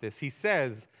talk about this. He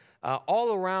says,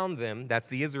 all around them, that's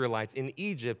the Israelites, in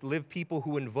Egypt, live people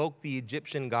who invoke the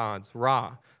Egyptian gods,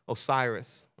 Ra,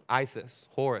 Osiris, Isis,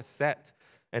 Horus, Set,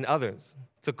 and others.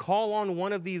 To call on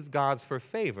one of these gods for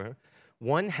favor,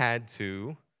 one had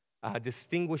to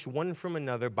distinguish one from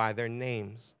another by their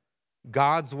names.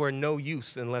 Gods were no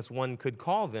use unless one could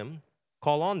call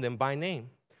on them by name.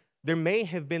 There may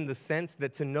have been the sense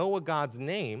that to know a God's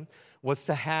name was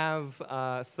to have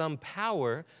some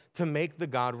power to make the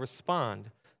God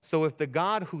respond. So if the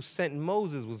God who sent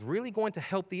Moses was really going to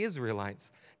help the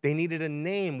Israelites, they needed a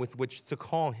name with which to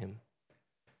call him.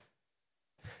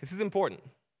 This is important.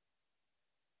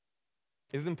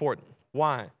 This is important.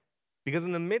 Why? Because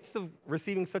in the midst of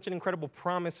receiving such an incredible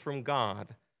promise from God,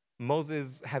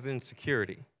 Moses has an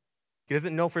insecurity. He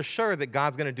doesn't know for sure that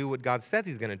God's going to do what God says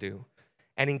he's going to do.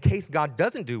 And in case God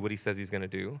doesn't do what he says he's going to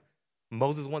do,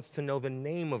 Moses wants to know the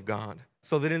name of God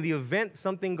so that in the event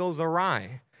something goes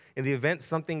awry, in the event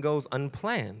something goes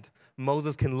unplanned,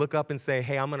 Moses can look up and say,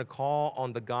 hey, I'm going to call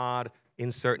on the God,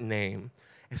 insert name,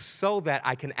 so that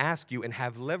I can ask you and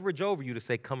have leverage over you to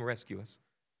say, come rescue us.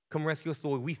 Come rescue us the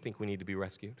way we think we need to be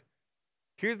rescued.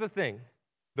 Here's the thing.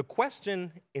 The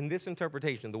question in this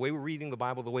interpretation, the way we're reading the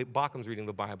Bible, the way Bauckham's reading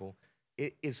the Bible,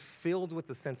 it is filled with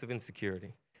the sense of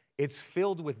insecurity. It's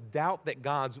filled with doubt that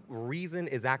God's reason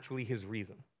is actually his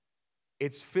reason.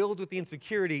 It's filled with the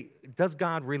insecurity, does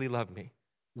God really love me?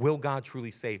 Will God truly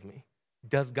save me?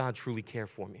 Does God truly care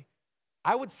for me?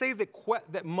 I would say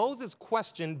that Moses'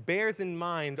 question bears in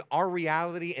mind our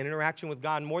reality and interaction with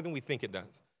God more than we think it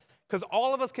does. Because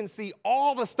all of us can see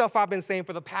all the stuff I've been saying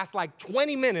for the past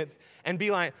 20 minutes and be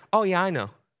like, oh yeah, I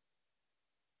know.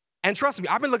 And trust me,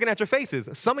 I've been looking at your faces.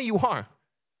 Some of you are.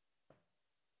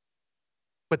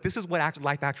 But this is what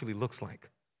life actually looks like.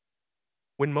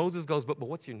 When Moses goes, but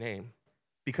what's your name?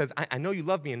 Because I know you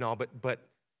love me and all, but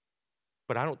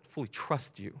I don't fully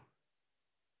trust you.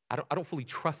 I don't fully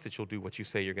trust that you'll do what you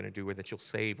say you're going to do, or that you'll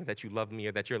save, or that you love me,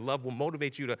 or that your love will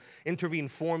motivate you to intervene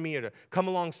for me, or to come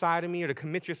alongside of me, or to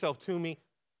commit yourself to me.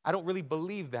 I don't really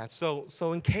believe that. So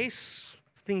in case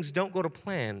things don't go to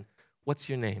plan, what's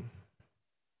your name?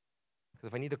 Because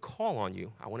if I need to call on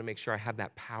you, I want to make sure I have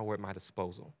that power at my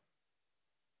disposal.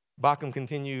 Bauckham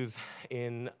continues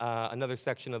in another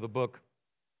section of the book.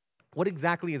 What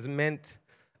exactly is meant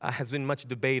has been much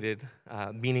debated,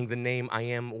 meaning the name I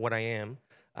am what I am.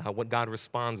 What God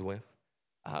responds with.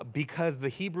 Because the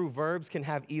Hebrew verbs can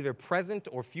have either present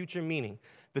or future meaning.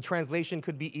 The translation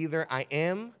could be either I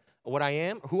am what I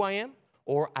am, who I am,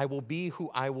 or I will be who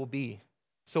I will be.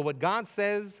 So what God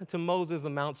says to Moses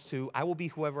amounts to, I will be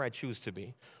whoever I choose to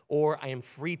be, or I am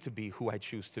free to be who I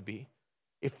choose to be.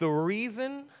 If the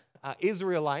reason the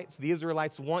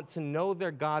Israelites want to know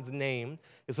their God's name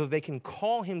is so they can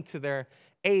call him to their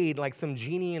aid like some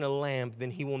genie in a lamp,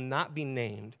 then he will not be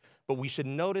named. But we should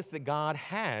notice that God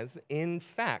has, in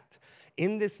fact,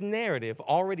 in this narrative,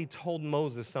 already told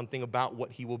Moses something about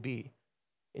what he will be.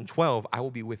 In 12, I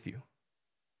will be with you.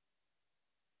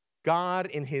 God,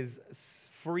 in his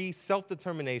free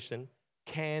self-determination,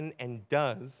 can and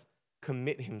does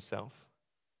commit himself.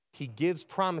 He gives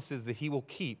promises that he will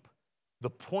keep. The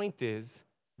point is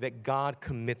that God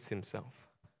commits himself.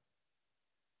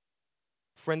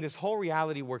 Friend, this whole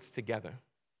reality works together.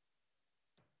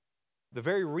 The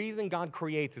very reason God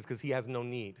creates is because he has no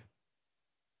need.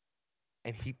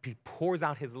 And he pours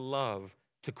out his love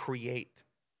to create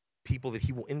people that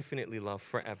he will infinitely love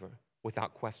forever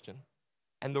without question.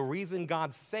 And the reason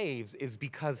God saves is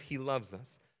because he loves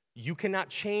us. You cannot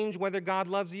change whether God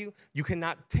loves you. You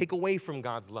cannot take away from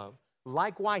God's love.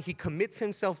 Likewise, he commits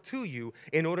himself to you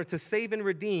in order to save and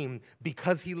redeem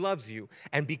because he loves you.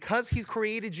 And because he's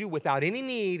created you without any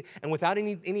need and without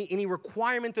any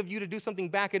requirement of you to do something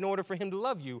back in order for him to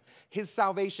love you, his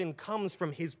salvation comes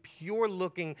from his pure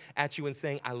looking at you and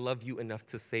saying, I love you enough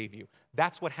to save you.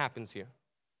 That's what happens here.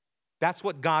 That's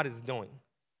what God is doing.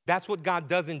 That's what God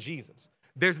does in Jesus.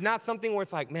 There's not something where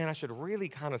it's like, man, I should really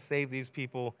kind of save these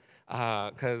people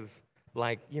because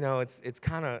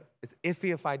it's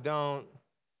iffy if I don't.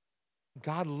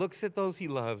 God looks at those he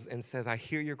loves and says, I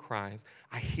hear your cries.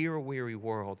 I hear a weary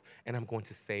world, and I'm going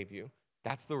to save you.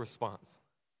 That's the response.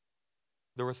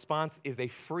 The response is a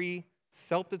free,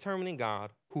 self-determining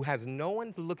God who has no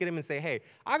one to look at him and say, hey,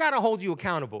 I got to hold you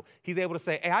accountable. He's able to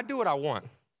say, hey, I do what I want.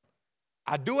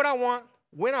 I do what I want,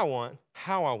 when I want,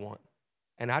 how I want.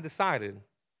 And I decided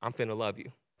I'm finna love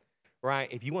you. Right?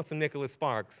 If you want some Nicholas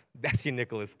Sparks, that's your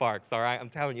Nicholas Sparks, all right? I'm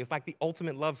telling you, it's like the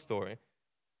ultimate love story.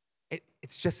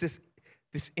 It's just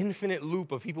this infinite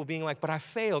loop of people being like, but I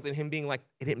failed, and him being like,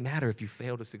 it didn't matter if you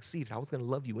failed or succeeded. I was going to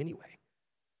love you anyway.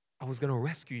 I was going to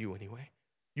rescue you anyway.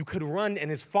 You could run,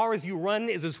 and as far as you run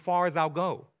is as far as I'll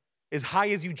go. As high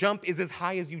as you jump is as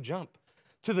high as you jump.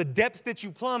 To the depths that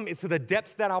you plumb is to the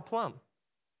depths that I'll plumb.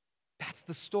 That's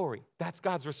the story. That's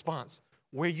God's response.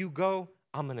 Where you go,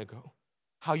 I'm going to go.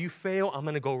 How you fail, I'm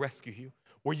going to go rescue you.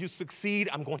 Where you succeed,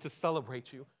 I'm going to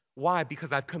celebrate you. Why?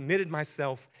 Because I've committed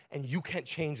myself, and you can't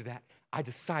change that. I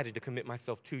decided to commit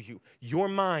myself to you. You're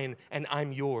mine, and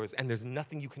I'm yours, and there's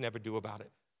nothing you can ever do about it.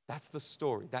 That's the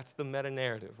story. That's the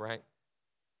meta-narrative, right?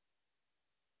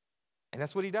 And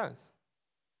that's what he does.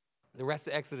 The rest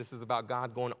of Exodus is about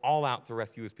God going all out to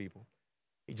rescue his people.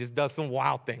 He just does some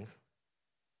wild things.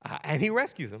 And he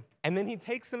rescues them. And then he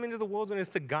takes them into the wilderness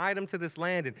to guide them to this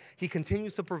land, and he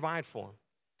continues to provide for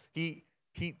them.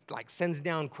 He sends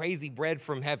down crazy bread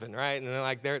from heaven, right?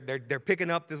 And they're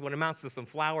picking up this what amounts to some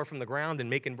flour from the ground and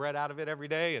making bread out of it every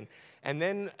day. And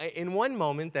then in one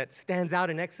moment that stands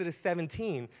out in Exodus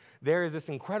 17, there is this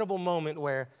incredible moment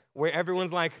where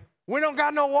everyone's like, we don't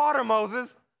got no water,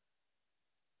 Moses.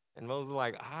 And Moses is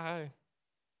like, And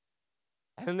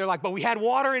then they're like, but we had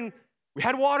water in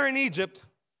Egypt.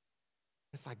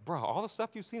 It's like, bro, all the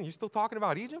stuff you've seen, you're still talking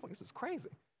about Egypt? Like, this is crazy.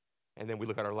 And then we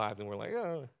look at our lives and we're like,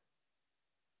 oh.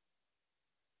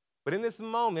 But in this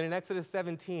moment, in Exodus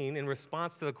 17, in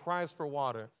response to the cries for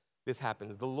water, this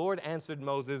happens. The Lord answered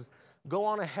Moses, "Go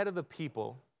on ahead of the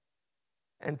people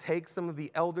and take some of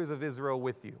the elders of Israel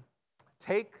with you.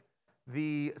 Take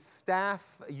the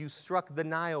staff you struck the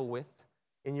Nile with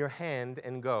in your hand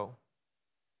and go."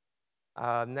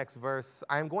 Next verse.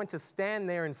 "I am going to stand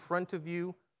there in front of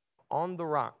you on the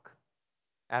rock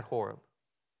at Horeb.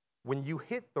 When you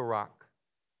hit the rock,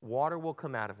 water will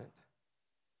come out of it,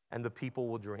 and the people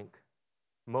will drink."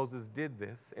 Moses did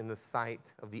this in the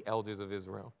sight of the elders of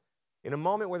Israel. In a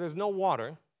moment where there's no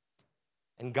water,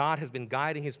 and God has been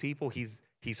guiding his people, he's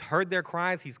heard their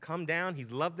cries, he's come down,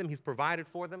 he's loved them, he's provided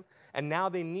for them, and now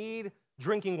they need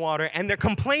drinking water, and they're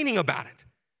complaining about it.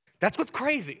 That's what's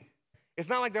crazy. It's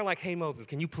not like they're like, "Hey, Moses,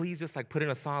 can you please just like put in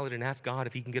a solid and ask God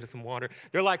if he can get us some water?"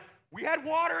 They're like, "We had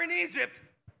water in Egypt."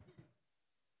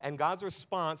 And God's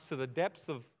response to the depths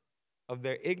of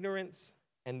their ignorance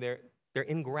and their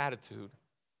ingratitude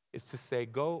is to say,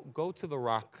 go to the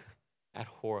rock at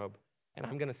Horeb, and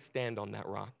I'm going to stand on that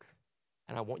rock,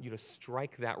 and I want you to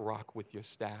strike that rock with your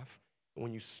staff. And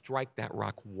when you strike that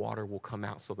rock, water will come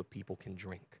out so the people can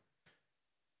drink.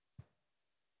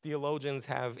 Theologians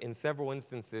have, in several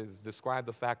instances, described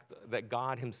the fact that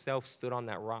God himself stood on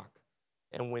that rock.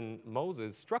 And when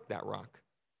Moses struck that rock,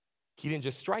 he didn't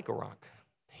just strike a rock.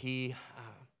 He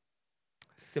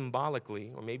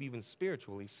symbolically, or maybe even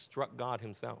spiritually, struck God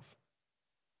himself.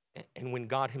 And when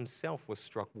God himself was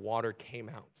struck, water came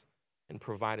out and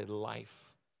provided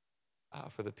life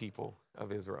for the people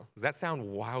of Israel. Does that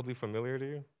sound wildly familiar to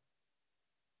you?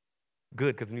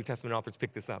 Good, because the New Testament authors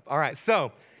picked this up. All right,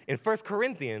 so in 1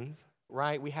 Corinthians,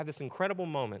 right, we have this incredible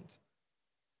moment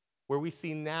where we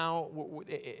see now,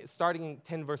 starting in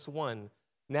 10 verse 1,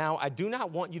 "Now I do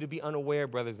not want you to be unaware,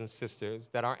 brothers and sisters,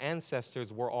 that our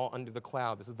ancestors were all under the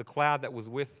cloud." This is the cloud that was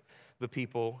with the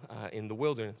people in the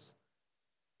wilderness.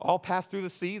 "All passed through the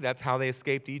sea," that's how they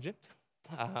escaped Egypt,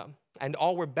 "and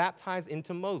all were baptized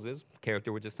into Moses," the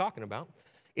character we're just talking about,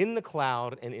 "in the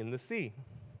cloud and in the sea.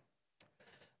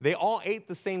 They all ate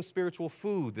the same spiritual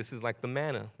food," this is like the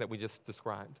manna that we just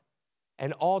described,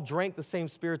 "and all drank the same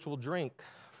spiritual drink,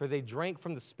 for they drank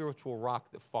from the spiritual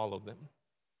rock that followed them.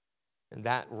 And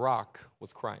that rock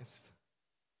was Christ."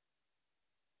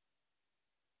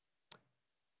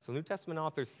 So New Testament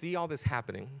authors see all this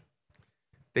happening.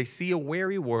 They see a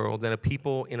weary world and a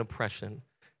people in oppression.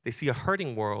 They see a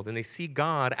hurting world, and they see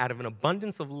God out of an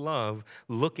abundance of love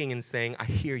looking and saying, "I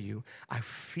hear you. I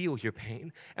feel your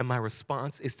pain. And my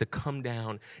response is to come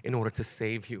down in order to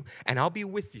save you. And I'll be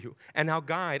with you, and I'll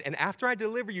guide. And after I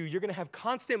deliver you, you're going to have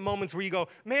constant moments where you go,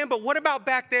 'Man, but what about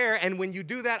back there?' And when you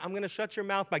do that, I'm going to shut your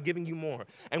mouth by giving you more.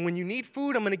 And when you need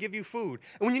food, I'm going to give you food.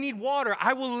 And when you need water,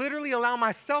 I will literally allow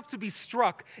myself to be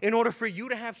struck in order for you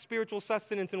to have spiritual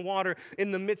sustenance and water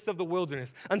in the midst of the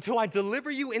wilderness, until I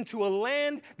deliver you into a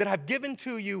land that I've given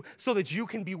to you so that you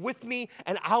can be with me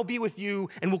and I'll be with you,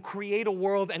 and we'll create a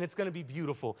world, and it's going to be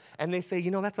beautiful." And they say,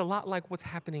 that's a lot like what's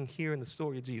happening here in the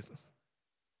story of Jesus.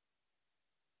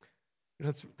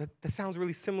 That sounds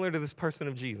really similar to this person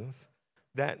of Jesus,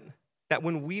 that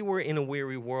when we were in a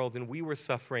weary world and we were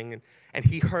suffering and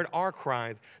he heard our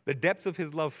cries, the depths of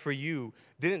his love for you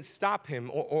didn't stop him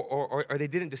or they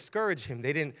didn't discourage him.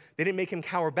 They didn't make him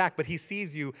cower back, but he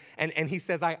sees you and he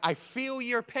says, I feel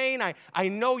your pain. I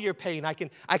know your pain. I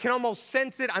can almost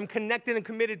sense it. I'm connected and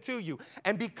committed to you.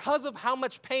 And because of how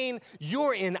much pain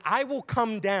you're in, I will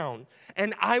come down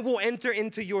and I will enter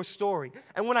into your story.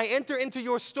 And when I enter into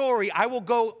your story, I will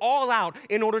go all out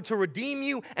in order to redeem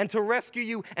you and to rescue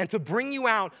you and to bring you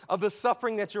out of the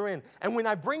suffering that you're in. And when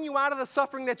I bring you out of the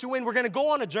suffering that you're in, we're going to go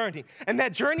on a journey. And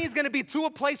that journey is going to be to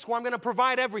a place where I'm going to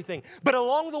provide everything. But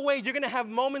along the way, you're going to have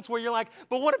moments where you're like,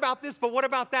 "But what about this? But what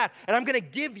about that?" And I'm going to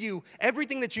give you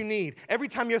everything that you need. Every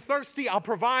time you're thirsty, I'll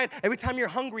provide. Every time you're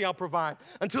hungry, I'll provide.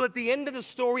 Until at the end of the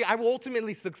story, I will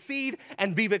ultimately succeed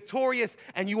and be victorious,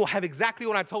 and you will have exactly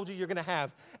what I told you you're going to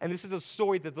have. And this is a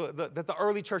story that the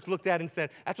early church looked at and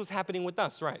said, "That's what's happening with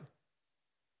us, right?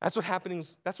 That's what's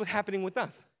happening with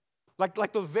us."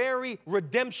 Like the very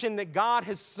redemption that God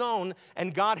has sown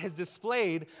and God has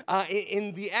displayed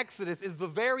in the Exodus is the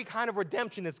very kind of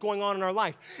redemption that's going on in our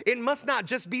life. It must not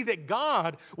just be that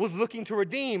God was looking to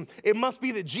redeem. It must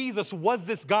be that Jesus was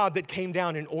this God that came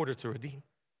down in order to redeem.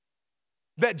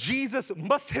 that Jesus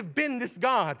must have been this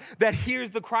God that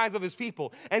hears the cries of his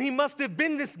people. And he must have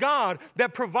been this God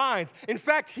that provides. In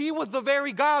fact, he was the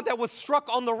very God that was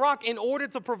struck on the rock in order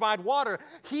to provide water.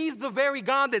 He's the very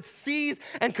God that sees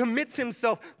and commits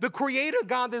himself. The creator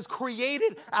God that is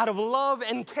created out of love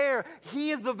and care.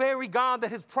 He is the very God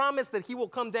that has promised that he will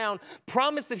come down,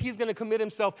 promised that he's going to commit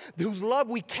himself, whose love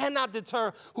we cannot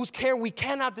deter, whose care we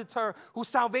cannot deter, whose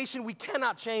salvation we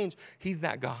cannot change. He's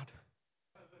that God.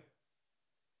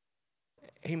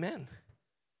 Amen.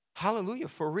 Hallelujah,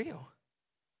 for real.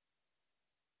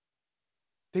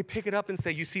 They pick it up and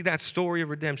say, you see that story of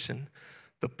redemption,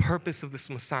 the purpose of this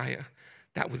Messiah,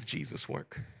 that was Jesus'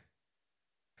 work.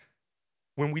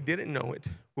 When we didn't know it,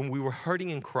 when we were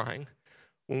hurting and crying,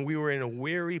 when we were in a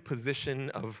weary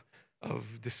position of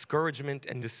discouragement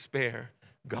and despair,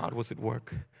 God was at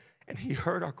work. And he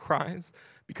heard our cries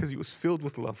because he was filled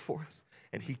with love for us.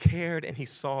 And he cared and he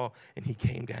saw and he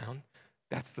came down.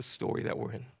 That's the story that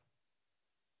we're in.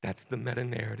 That's the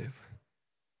meta-narrative.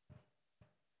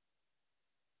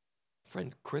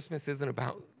 Friend, Christmas isn't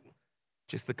about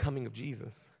just the coming of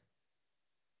Jesus.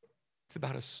 It's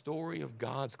about a story of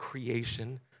God's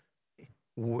creation,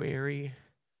 weary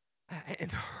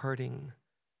and hurting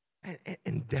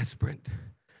and desperate.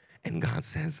 And God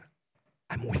says,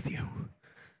 I'm with you.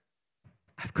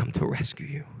 I've come to rescue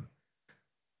you.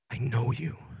 I know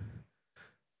you.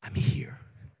 I'm here.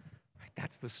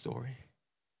 That's the story.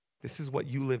 This is what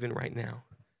you live in right now.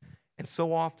 And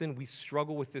so often we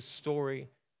struggle with this story,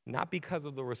 not because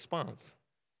of the response,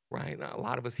 right? A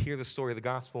lot of us hear the story of the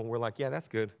gospel and we're like, yeah, that's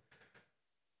good.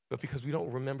 But because we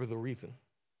don't remember the reason.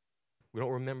 We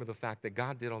don't remember the fact that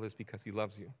God did all this because he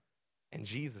loves you. And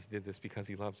Jesus did this because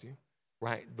he loves you,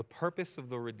 right? The purpose of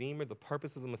the Redeemer, the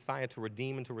purpose of the Messiah to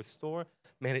redeem and to restore,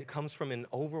 man, it comes from an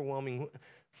overwhelming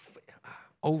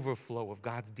overflow of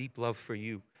God's deep love for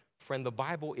you. Friend, the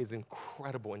Bible is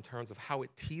incredible in terms of how it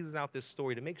teases out this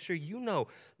story to make sure you know,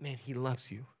 man, he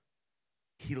loves you.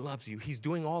 He loves you. He's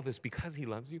doing all this because he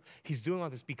loves you. He's doing all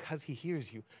this because he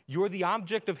hears you. You're the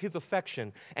object of his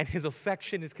affection, and his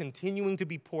affection is continuing to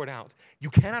be poured out.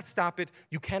 You cannot stop it.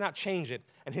 You cannot change it.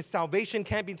 And his salvation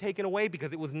can't be taken away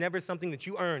because it was never something that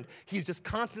you earned. He's just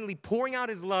constantly pouring out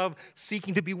his love,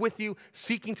 seeking to be with you,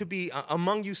 seeking to be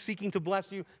among you, seeking to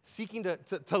bless you, seeking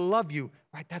to love you,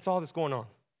 right? That's all that's going on.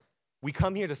 We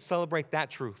come here to celebrate that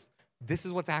truth. This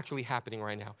is what's actually happening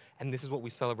right now, and this is what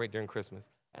we celebrate during Christmas.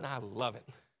 And I love it.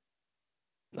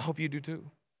 I hope you do too.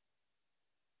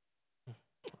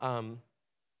 I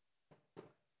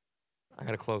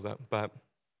got to close up, but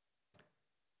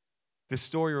this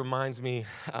story reminds me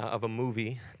of a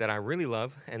movie that I really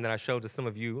love and that I showed to some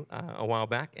of you a while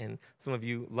back, and some of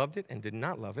you loved it and did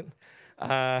not love it.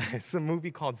 It's a movie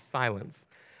called Silence,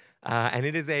 and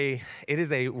it is a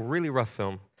really rough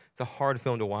film. It's a hard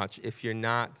film to watch. If you're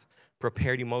not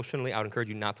prepared emotionally, I would encourage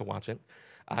you not to watch it.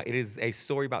 It is a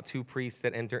story about two priests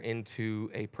that enter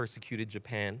into a persecuted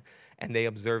Japan, and they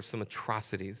observe some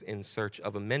atrocities in search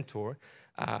of a mentor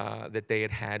that they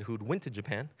had who'd went to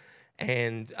Japan.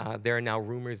 And there are now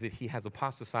rumors that he has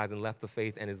apostatized and left the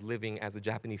faith and is living as a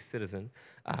Japanese citizen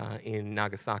in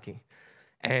Nagasaki.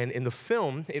 And in the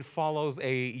film, it follows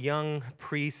a young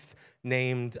priest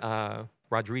named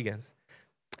Rodriguez.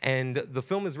 And the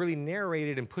film is really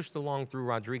narrated and pushed along through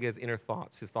Rodriguez's inner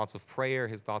thoughts, his thoughts of prayer,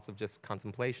 his thoughts of just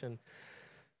contemplation.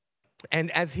 And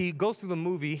as he goes through the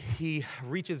movie, he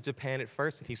reaches Japan at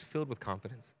first, and he's filled with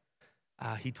confidence.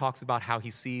 He talks about how he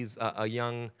sees a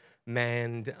young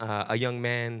man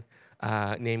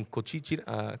named Koichiro.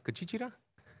 I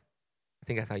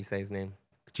think that's how you say his name,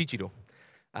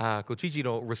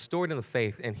 Koichiro, restored in the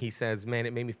faith, and he says, man,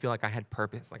 it made me feel like I had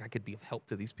purpose, like I could be of help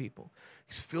to these people.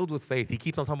 He's filled with faith. He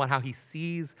keeps on talking about how he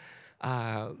sees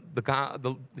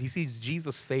he sees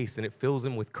Jesus' face, and it fills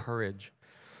him with courage.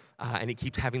 And he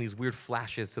keeps having these weird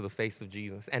flashes to the face of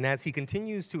Jesus. And as he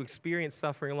continues to experience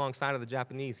suffering alongside of the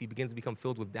Japanese, he begins to become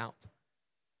filled with doubt.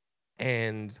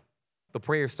 And the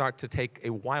prayers start to take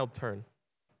a wild turn.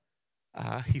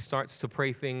 He starts to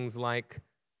pray things like,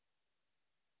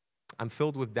 I'm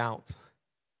filled with doubt.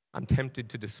 I'm tempted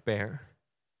to despair.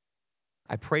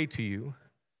 I pray to you,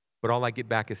 but all I get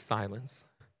back is silence.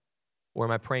 Or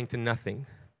am I praying to nothing?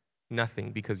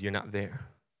 Nothing, because you're not there.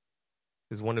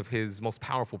 This is one of his most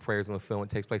powerful prayers in the film. It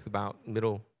takes place about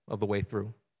middle of the way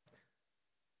through.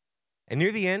 And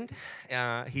near the end,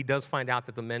 he does find out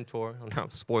that the mentor,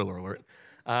 spoiler alert,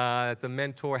 the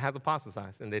mentor has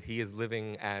apostatized and that he is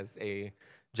living as a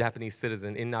Japanese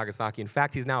citizen in Nagasaki. In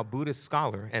fact, he's now a Buddhist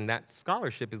scholar, and that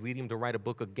scholarship is leading him to write a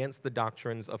book against the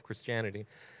doctrines of Christianity,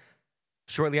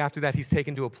 Shortly after that, he's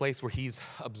taken to a place where he's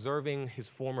observing his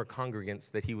former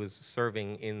congregants that he was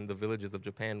serving in the villages of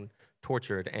Japan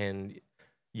tortured, and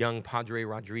young Padre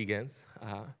Rodriguez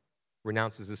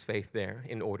renounces his faith there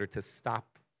in order to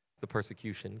stop the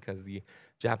persecution, because the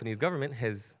Japanese government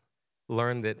has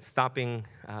learned that stopping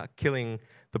killing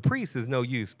the priests is no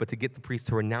use, but to get the priests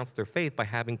to renounce their faith by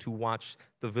having to watch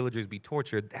the villagers be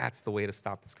tortured, that's the way to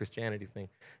stop this Christianity thing.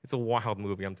 It's a wild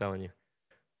movie, I'm telling you.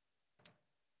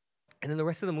 And then the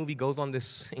rest of the movie goes on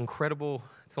this incredible,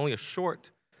 it's only a short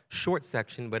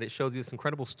section, but it shows you this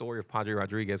incredible story of Padre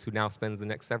Rodriguez, who now spends the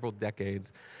next several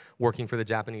decades working for the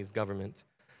Japanese government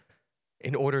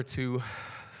in order to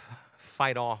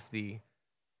fight off the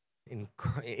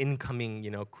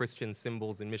incoming, Christian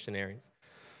symbols and missionaries.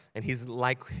 And he's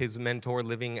like his mentor,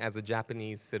 living as a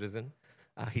Japanese citizen.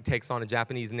 He takes on a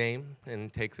Japanese name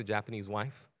and takes a Japanese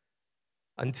wife.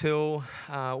 Until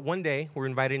one day, we're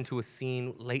invited into a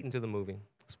scene late into the movie,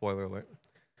 spoiler alert,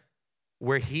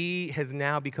 where he has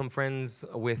now become friends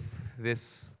with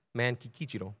this man,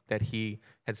 Kikichiro, that he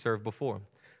had served before.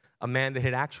 A man that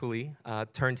had actually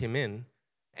turned him in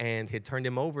and had turned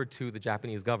him over to the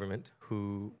Japanese government,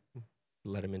 who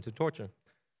led him into torture.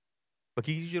 But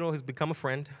Kikichiro has become a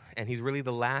friend, and he's really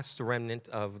the last remnant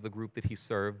of the group that he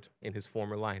served in his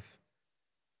former life.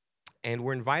 And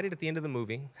we're invited at the end of the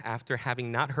movie, after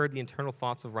having not heard the internal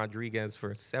thoughts of Rodriguez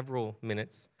for several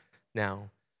minutes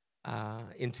now,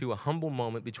 into a humble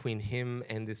moment between him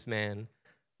and this man,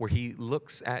 where he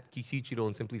looks at Kikichiro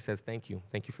and simply says, "Thank you.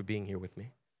 Thank you for being here with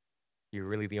me. You're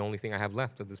really the only thing I have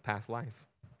left of this past life."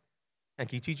 And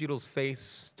Kikichiro's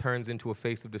face turns into a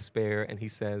face of despair, and he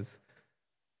says,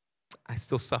 "I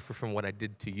still suffer from what I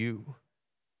did to you,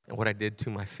 and what I did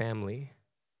to my family,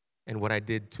 and what I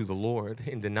did to the Lord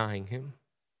in denying him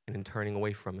and in turning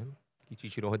away from him."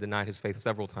 Kikichiro had denied his faith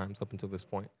several times up until this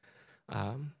point.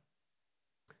 And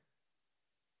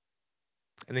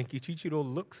then Kikichiro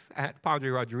looks at Padre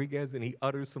Rodriguez, and he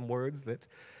utters some words that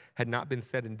had not been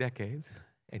said in decades.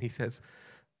 And he says,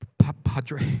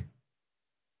 "Padre,"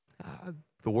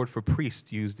 the word for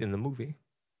priest used in the movie.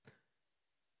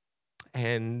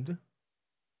 And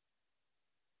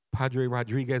Padre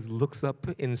Rodriguez looks up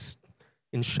in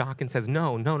shock and says,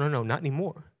 no, not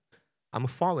anymore. I'm a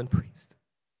fallen priest."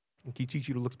 And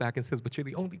Kikichiro looks back and says, "But you're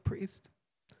the only priest.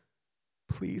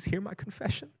 Please hear my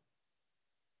confession."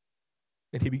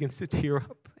 And he begins to tear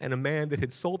up. And a man that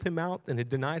had sold him out and had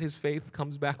denied his faith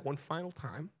comes back one final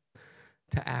time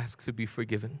to ask to be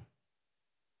forgiven.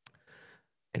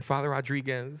 And Father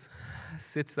Rodriguez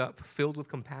sits up, filled with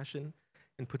compassion,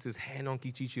 and puts his hand on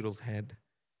Kikichiro's head.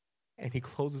 And he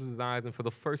closes his eyes, and for the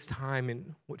first time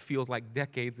in what feels like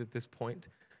decades at this point,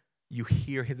 you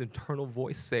hear his internal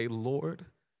voice say, "Lord,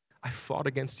 I fought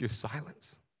against your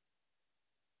silence."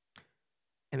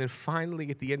 And then finally,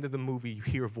 at the end of the movie, you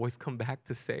hear a voice come back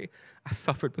to say, "I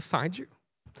suffered beside you.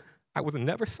 I was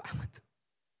never silent."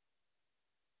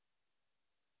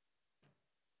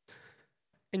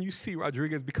 And you see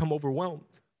Rodriguez become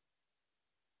overwhelmed.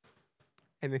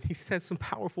 And then he says some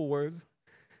powerful words.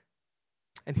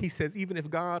 And he says, "Even if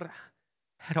God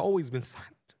had always been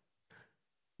silent,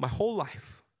 my whole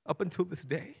life, up until this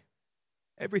day,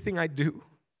 everything I do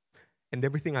and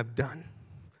everything I've done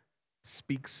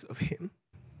speaks of him.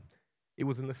 It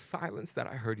was in the silence that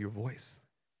I heard your voice."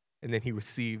 And then he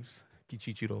receives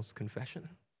Kikichiro's confession.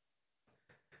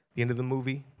 The end of the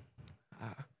movie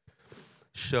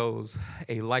shows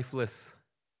a lifeless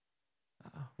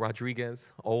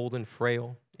Rodriguez, old and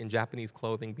frail, in Japanese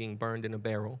clothing, being burned in a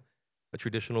barrel, a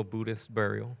traditional Buddhist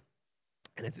burial.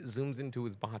 And as it zooms into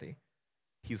his body,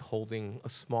 he's holding a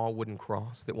small wooden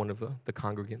cross that one of the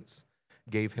congregants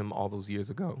gave him all those years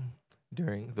ago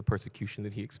during the persecution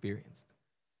that he experienced.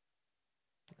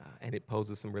 And it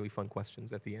poses some really fun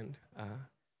questions at the end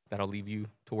that I'll leave you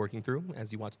to working through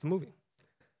as you watch the movie.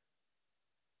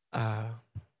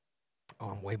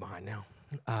 I'm way behind now.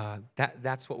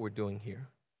 That's what we're doing here,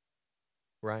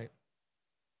 right?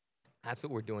 That's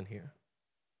what we're doing here.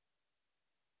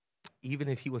 Even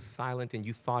if he was silent and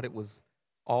you thought it was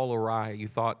all awry, you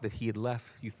thought that he had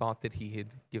left, you thought that he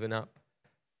had given up,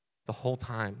 the whole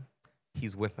time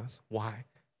he's with us. Why?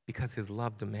 Because his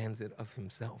love demands it of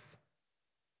himself.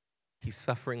 He's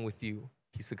suffering with you.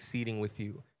 He's succeeding with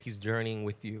you. He's journeying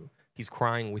with you. He's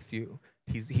crying with you.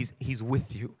 He's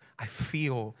with you. I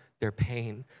feel their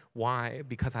pain. Why?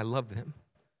 Because I love them.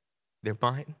 They're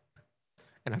mine.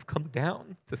 And I've come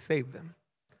down to save them.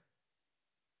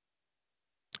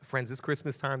 Friends, this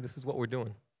Christmas time, this is what we're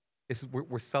doing.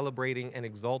 We're celebrating and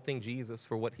exalting Jesus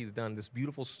for what he's done, this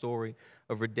beautiful story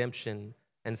of redemption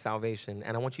and salvation.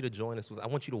 And I want you to join us. I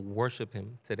want you to worship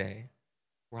him today.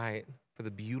 right? For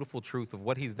the beautiful truth of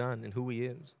what he's done and who he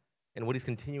is and what he's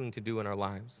continuing to do in our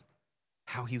lives,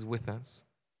 how he's with us,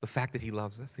 the fact that he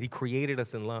loves us, that he created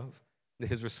us in love, that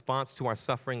his response to our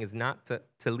suffering is not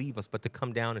to leave us, but to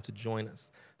come down and to join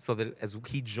us, so that as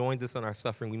he joins us in our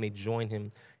suffering, we may join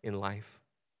him in life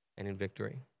and in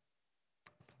victory.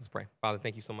 Let's pray. Father,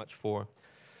 thank you so much for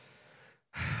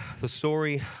the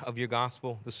story of your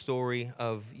gospel, the story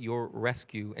of your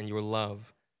rescue and your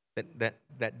love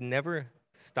that never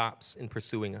stops in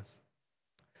pursuing us.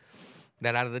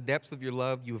 That out of the depths of your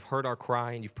love, you've heard our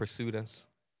cry and you've pursued us.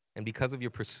 And because of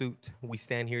your pursuit, we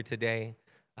stand here today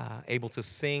able to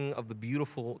sing of the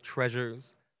beautiful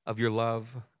treasures of your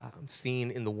love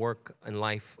seen in the work and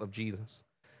life of Jesus.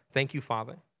 Thank you,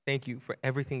 Father. Thank you for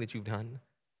everything that you've done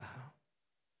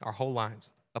our whole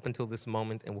lives up until this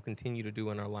moment and will continue to do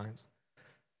in our lives.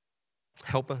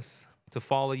 Help us to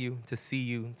follow you, to see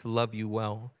you, to love you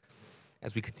well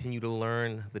as we continue to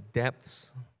learn the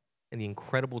depths and the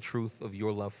incredible truth of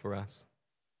your love for us.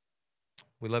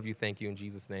 We love you. Thank you. In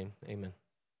Jesus' name, amen.